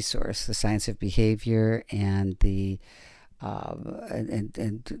to the resource, the science of behavior, and the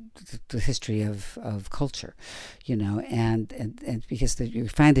history of culture, and because you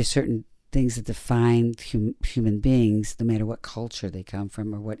find there's certain things that define human beings, no matter what culture they come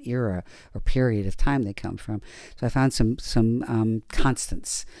from or what era or period of time they come from. So I found some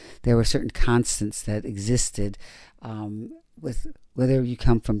constants. There were certain constants that existed with whether you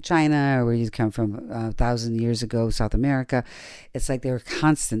come from China or where you come from 1,000 years ago, South America. It's like there are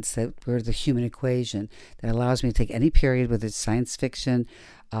constants that were the human equation that allows me to take any period, whether it's science fiction,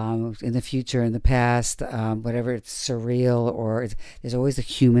 in the future, in the past, whatever, it's surreal, or there's always a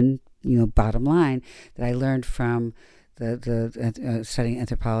human, bottom line that I learned from the studying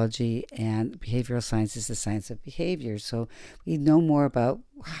anthropology, and behavioral science is the science of behavior. So we know more about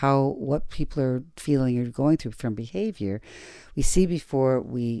what people are feeling or going through from behavior. We see before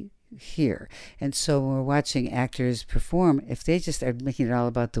we hear. And so when we're watching actors perform, if they just are making it all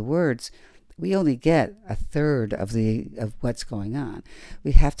about the words, we only get a third of what's going on.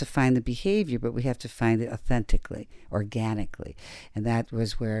 We have to find the behavior, but we have to find it authentically, organically. And that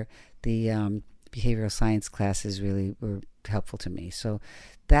was where the behavioral science classes really were helpful to me. So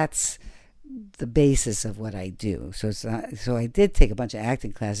that's the basis of what I do. So so I did take a bunch of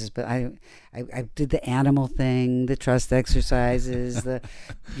acting classes, but I did the animal thing, the trust exercises, the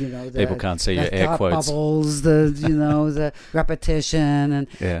people can't see your air quotes, bubbles, the repetition, and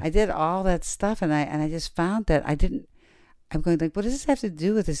I did all that stuff, and I just found that I'm going like, what does this have to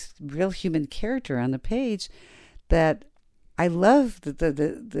do with this real human character on the page? That I love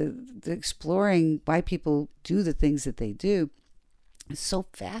the exploring why people do the things that they do. It's so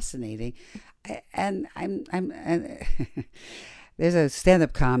fascinating, and there's a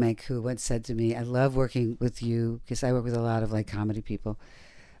stand-up comic who once said to me, "I love working with you because I work with a lot of like comedy people.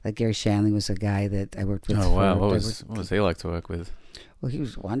 Like Gary Shandling was a guy that I worked with." Oh wow, what was he like to work with? Well, he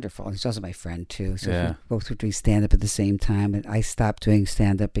was wonderful. He's also my friend too. So we both were doing stand-up at the same time, and I stopped doing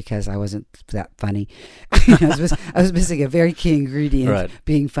stand-up because I wasn't that funny. I was missing a very key ingredient,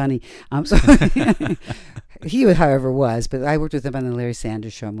 being funny. So he, however, was. But I worked with him on the Larry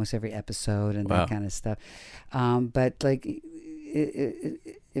Sanders Show almost every episode and that kind of stuff. But like, it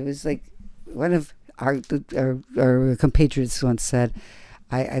was like one of our compatriots once said,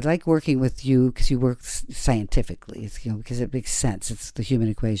 I like working with you because you work scientifically. It's, because it makes sense. It's the human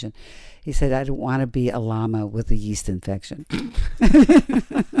equation. He said, I don't want to be a llama with a yeast infection.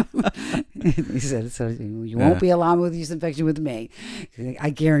 He said, so you won't be a llama with a yeast infection with me.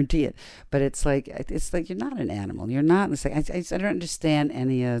 I guarantee it. But it's like you're not an animal. You're not. It's like I don't understand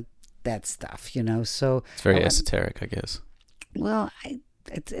any of that stuff. So it's very esoteric, I guess. Well,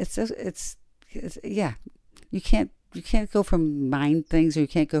 it's you can't go from mind things, or you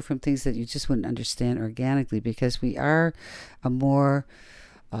can't go from things that you just wouldn't understand organically, because we are a more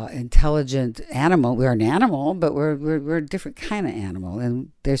intelligent animal. We're an animal, but we're a different kind of animal,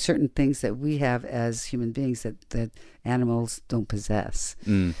 and there's certain things that we have as human beings that animals don't possess.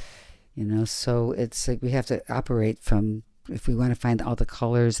 So it's like we have to operate from, if we want to find all the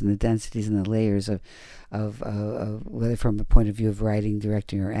colors and the densities and the layers of whether from a point of view of writing,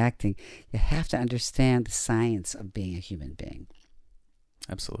 directing, or acting, you have to understand the science of being a human being.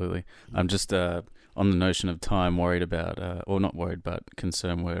 Absolutely. I'm just on the notion of time worried about, or not worried, but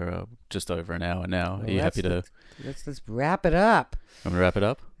concerned. We're just over an hour now. Well, are you happy to... Let's wrap it up. Want to wrap it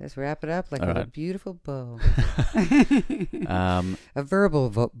up? Let's wrap it up like a beautiful bow. A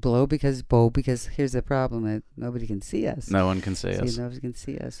verbal blow, because here's the problem, that nobody can see us. No one can see us. Nobody can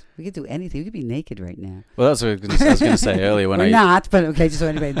see us. We could do anything. We could be naked right now. Well, that's what I was going to say earlier. When We're not, but okay, just so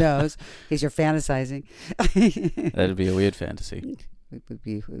anybody knows, in case you're fantasizing. That'd be a weird fantasy. It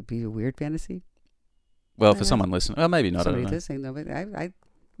would be a weird fantasy? Well, for someone listening. Well, maybe not. Somebody listening, no, but I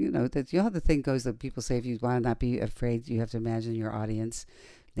how the thing goes that people say, if you want to not be afraid, you have to imagine your audience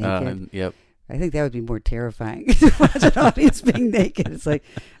naked. Yep. I think that would be more terrifying to watch an audience being naked. It's like,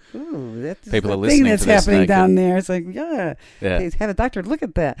 ooh, that's people the are listening thing that's to this happening naked. Down there. It's like, have a doctor look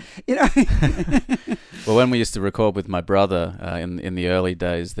at that. Well, when we used to record with my brother in the early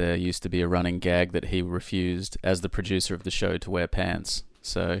days, there used to be a running gag that he refused, as the producer of the show, to wear pants.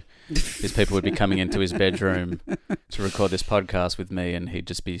 So these people would be coming into his bedroom to record this podcast with me, and he'd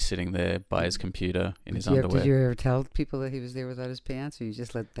just be sitting there by his computer in his underwear. Did you ever tell people that he was there without his pants, or you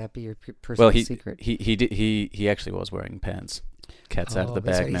just let that be your personal secret? He actually was wearing pants. Cat's out of the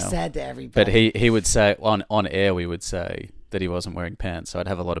bag now. That's what he said to everybody. But he would say, on air, we would say that he wasn't wearing pants. So I'd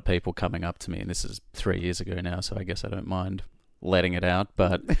have a lot of people coming up to me, and this is 3 years ago now, so I guess I don't mind letting it out,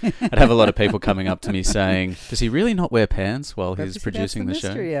 but I'd have a lot of people coming up to me saying, does he really not wear pants while he's producing the show?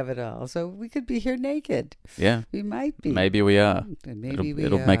 That's the mystery of it all. So we could be here naked. Yeah. We might be. Maybe we are. And maybe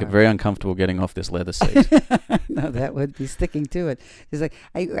it'll make it very uncomfortable getting off this leather seat. No, that would be sticking to it. It's like,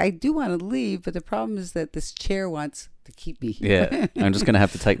 I do want to leave, but the problem is that this chair wants to keep me here. Yeah. I'm just going to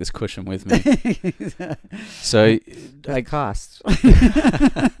have to take this cushion with me. So that costs.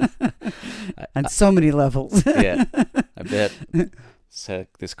 On so many levels. Yeah, I bet. So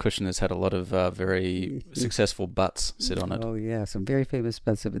this cushion has had a lot of very successful butts sit on it. Oh yeah, some very famous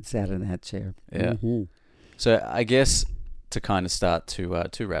butts have been sat in that chair. Yeah. Mm-hmm. So I guess to kind of start to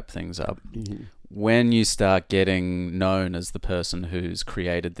wrap things up, Mm-hmm. when you start getting known as the person who's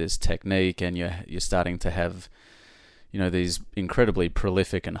created this technique, and you're starting to have, these incredibly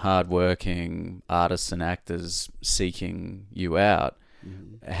prolific and hardworking artists and actors seeking you out,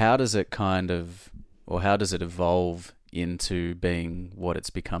 how does it how does it evolve into being what it's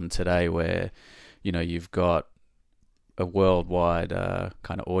become today, where, you've got a worldwide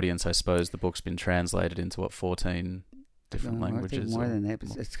kind of audience? I suppose the book's been translated into 14 different languages. I think more than that.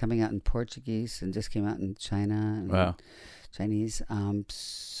 It's coming out in Portuguese and just came out in China. And wow. Chinese. And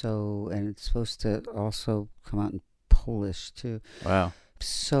it's supposed to also come out in Polish too. Wow.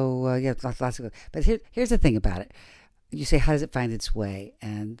 So lots of. But here's the thing about it. You say, how does it find its way?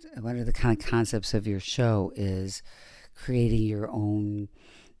 And one of the kind of concepts of your show is creating your own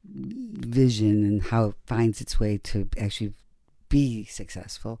vision, and how it finds its way to actually be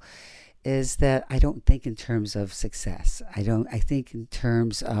successful. Is that I don't think in terms of success. I think in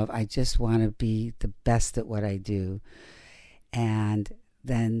terms of I just want to be the best at what I do, and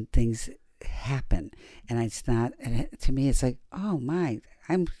then things happen. And it's not, and to me it's like, oh my,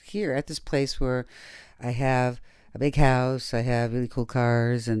 I'm here at this place where I have a big house, I have really cool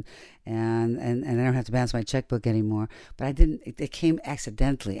cars, and I don't have to balance my checkbook anymore. But I didn't. It came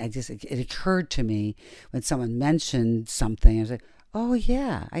accidentally. It occurred to me when someone mentioned something. I was like, oh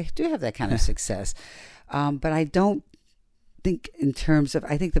yeah, I do have that kind of success. But I don't think in terms of.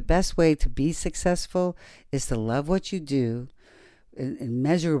 I think the best way to be successful is to love what you do in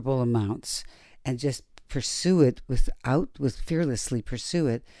measurable amounts, and just pursue it fearlessly pursue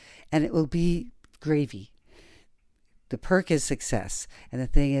it, and it will be gravy. The perk is success. And the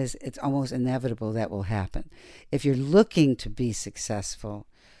thing is, it's almost inevitable that will happen. If you're looking to be successful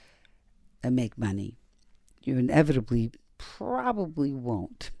and make money, you inevitably probably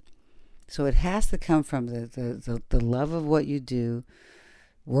won't. So it has to come from the love of what you do,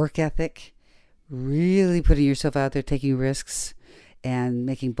 work ethic, really putting yourself out there, taking risks, and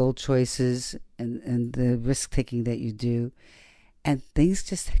making bold choices, and the risk taking that you do. And things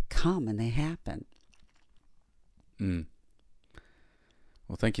just come and they happen. Mm.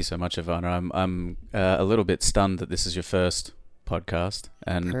 Well, thank you so much, Ivana. I'm a little bit stunned that this is your first podcast,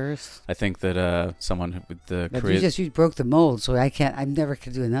 and I think that someone with the career you broke the mold, so I never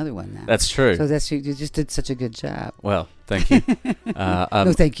could do another one now. That's true. So you just did such a good job. Well, thank you.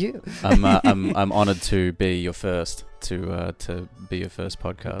 No, thank you. I'm honoured to be your first to be your first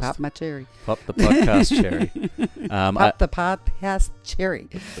podcast. Pop my cherry. Pop the podcast cherry. Pop the podcast cherry.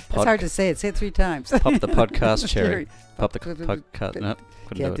 It's hard to say it. Say it 3 times. Pop the podcast cherry. Pop the podcast. No,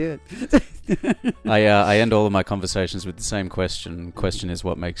 can't do it. I end all of my conversations with the same question. Question is,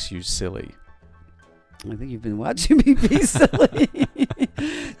 what makes you silly? I think you've been watching me be silly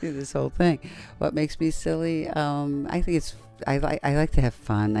through this whole thing. What makes me silly? I think I like to have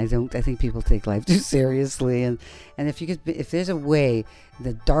fun. I think people take life too seriously, and if there's a way,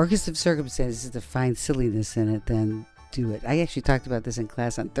 the darkest of circumstances, to find silliness in it, then do it. I actually talked about this in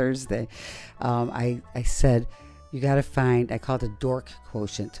class on Thursday. I said, you got to find, I call it the dork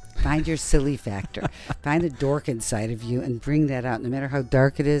quotient. Find your silly factor. Find the dork inside of you and bring that out. No matter how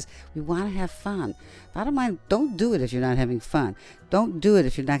dark it is, we want to have fun. Bottom line, don't do it if you're not having fun. Don't do it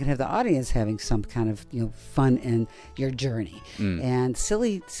if you're not going to have the audience having some kind of fun in your journey. And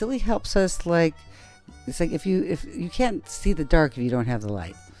silly helps us. It's like if you can't see the dark if you don't have the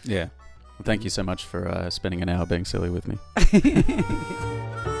light. Yeah. Well, thank you so much for spending an hour being silly with me.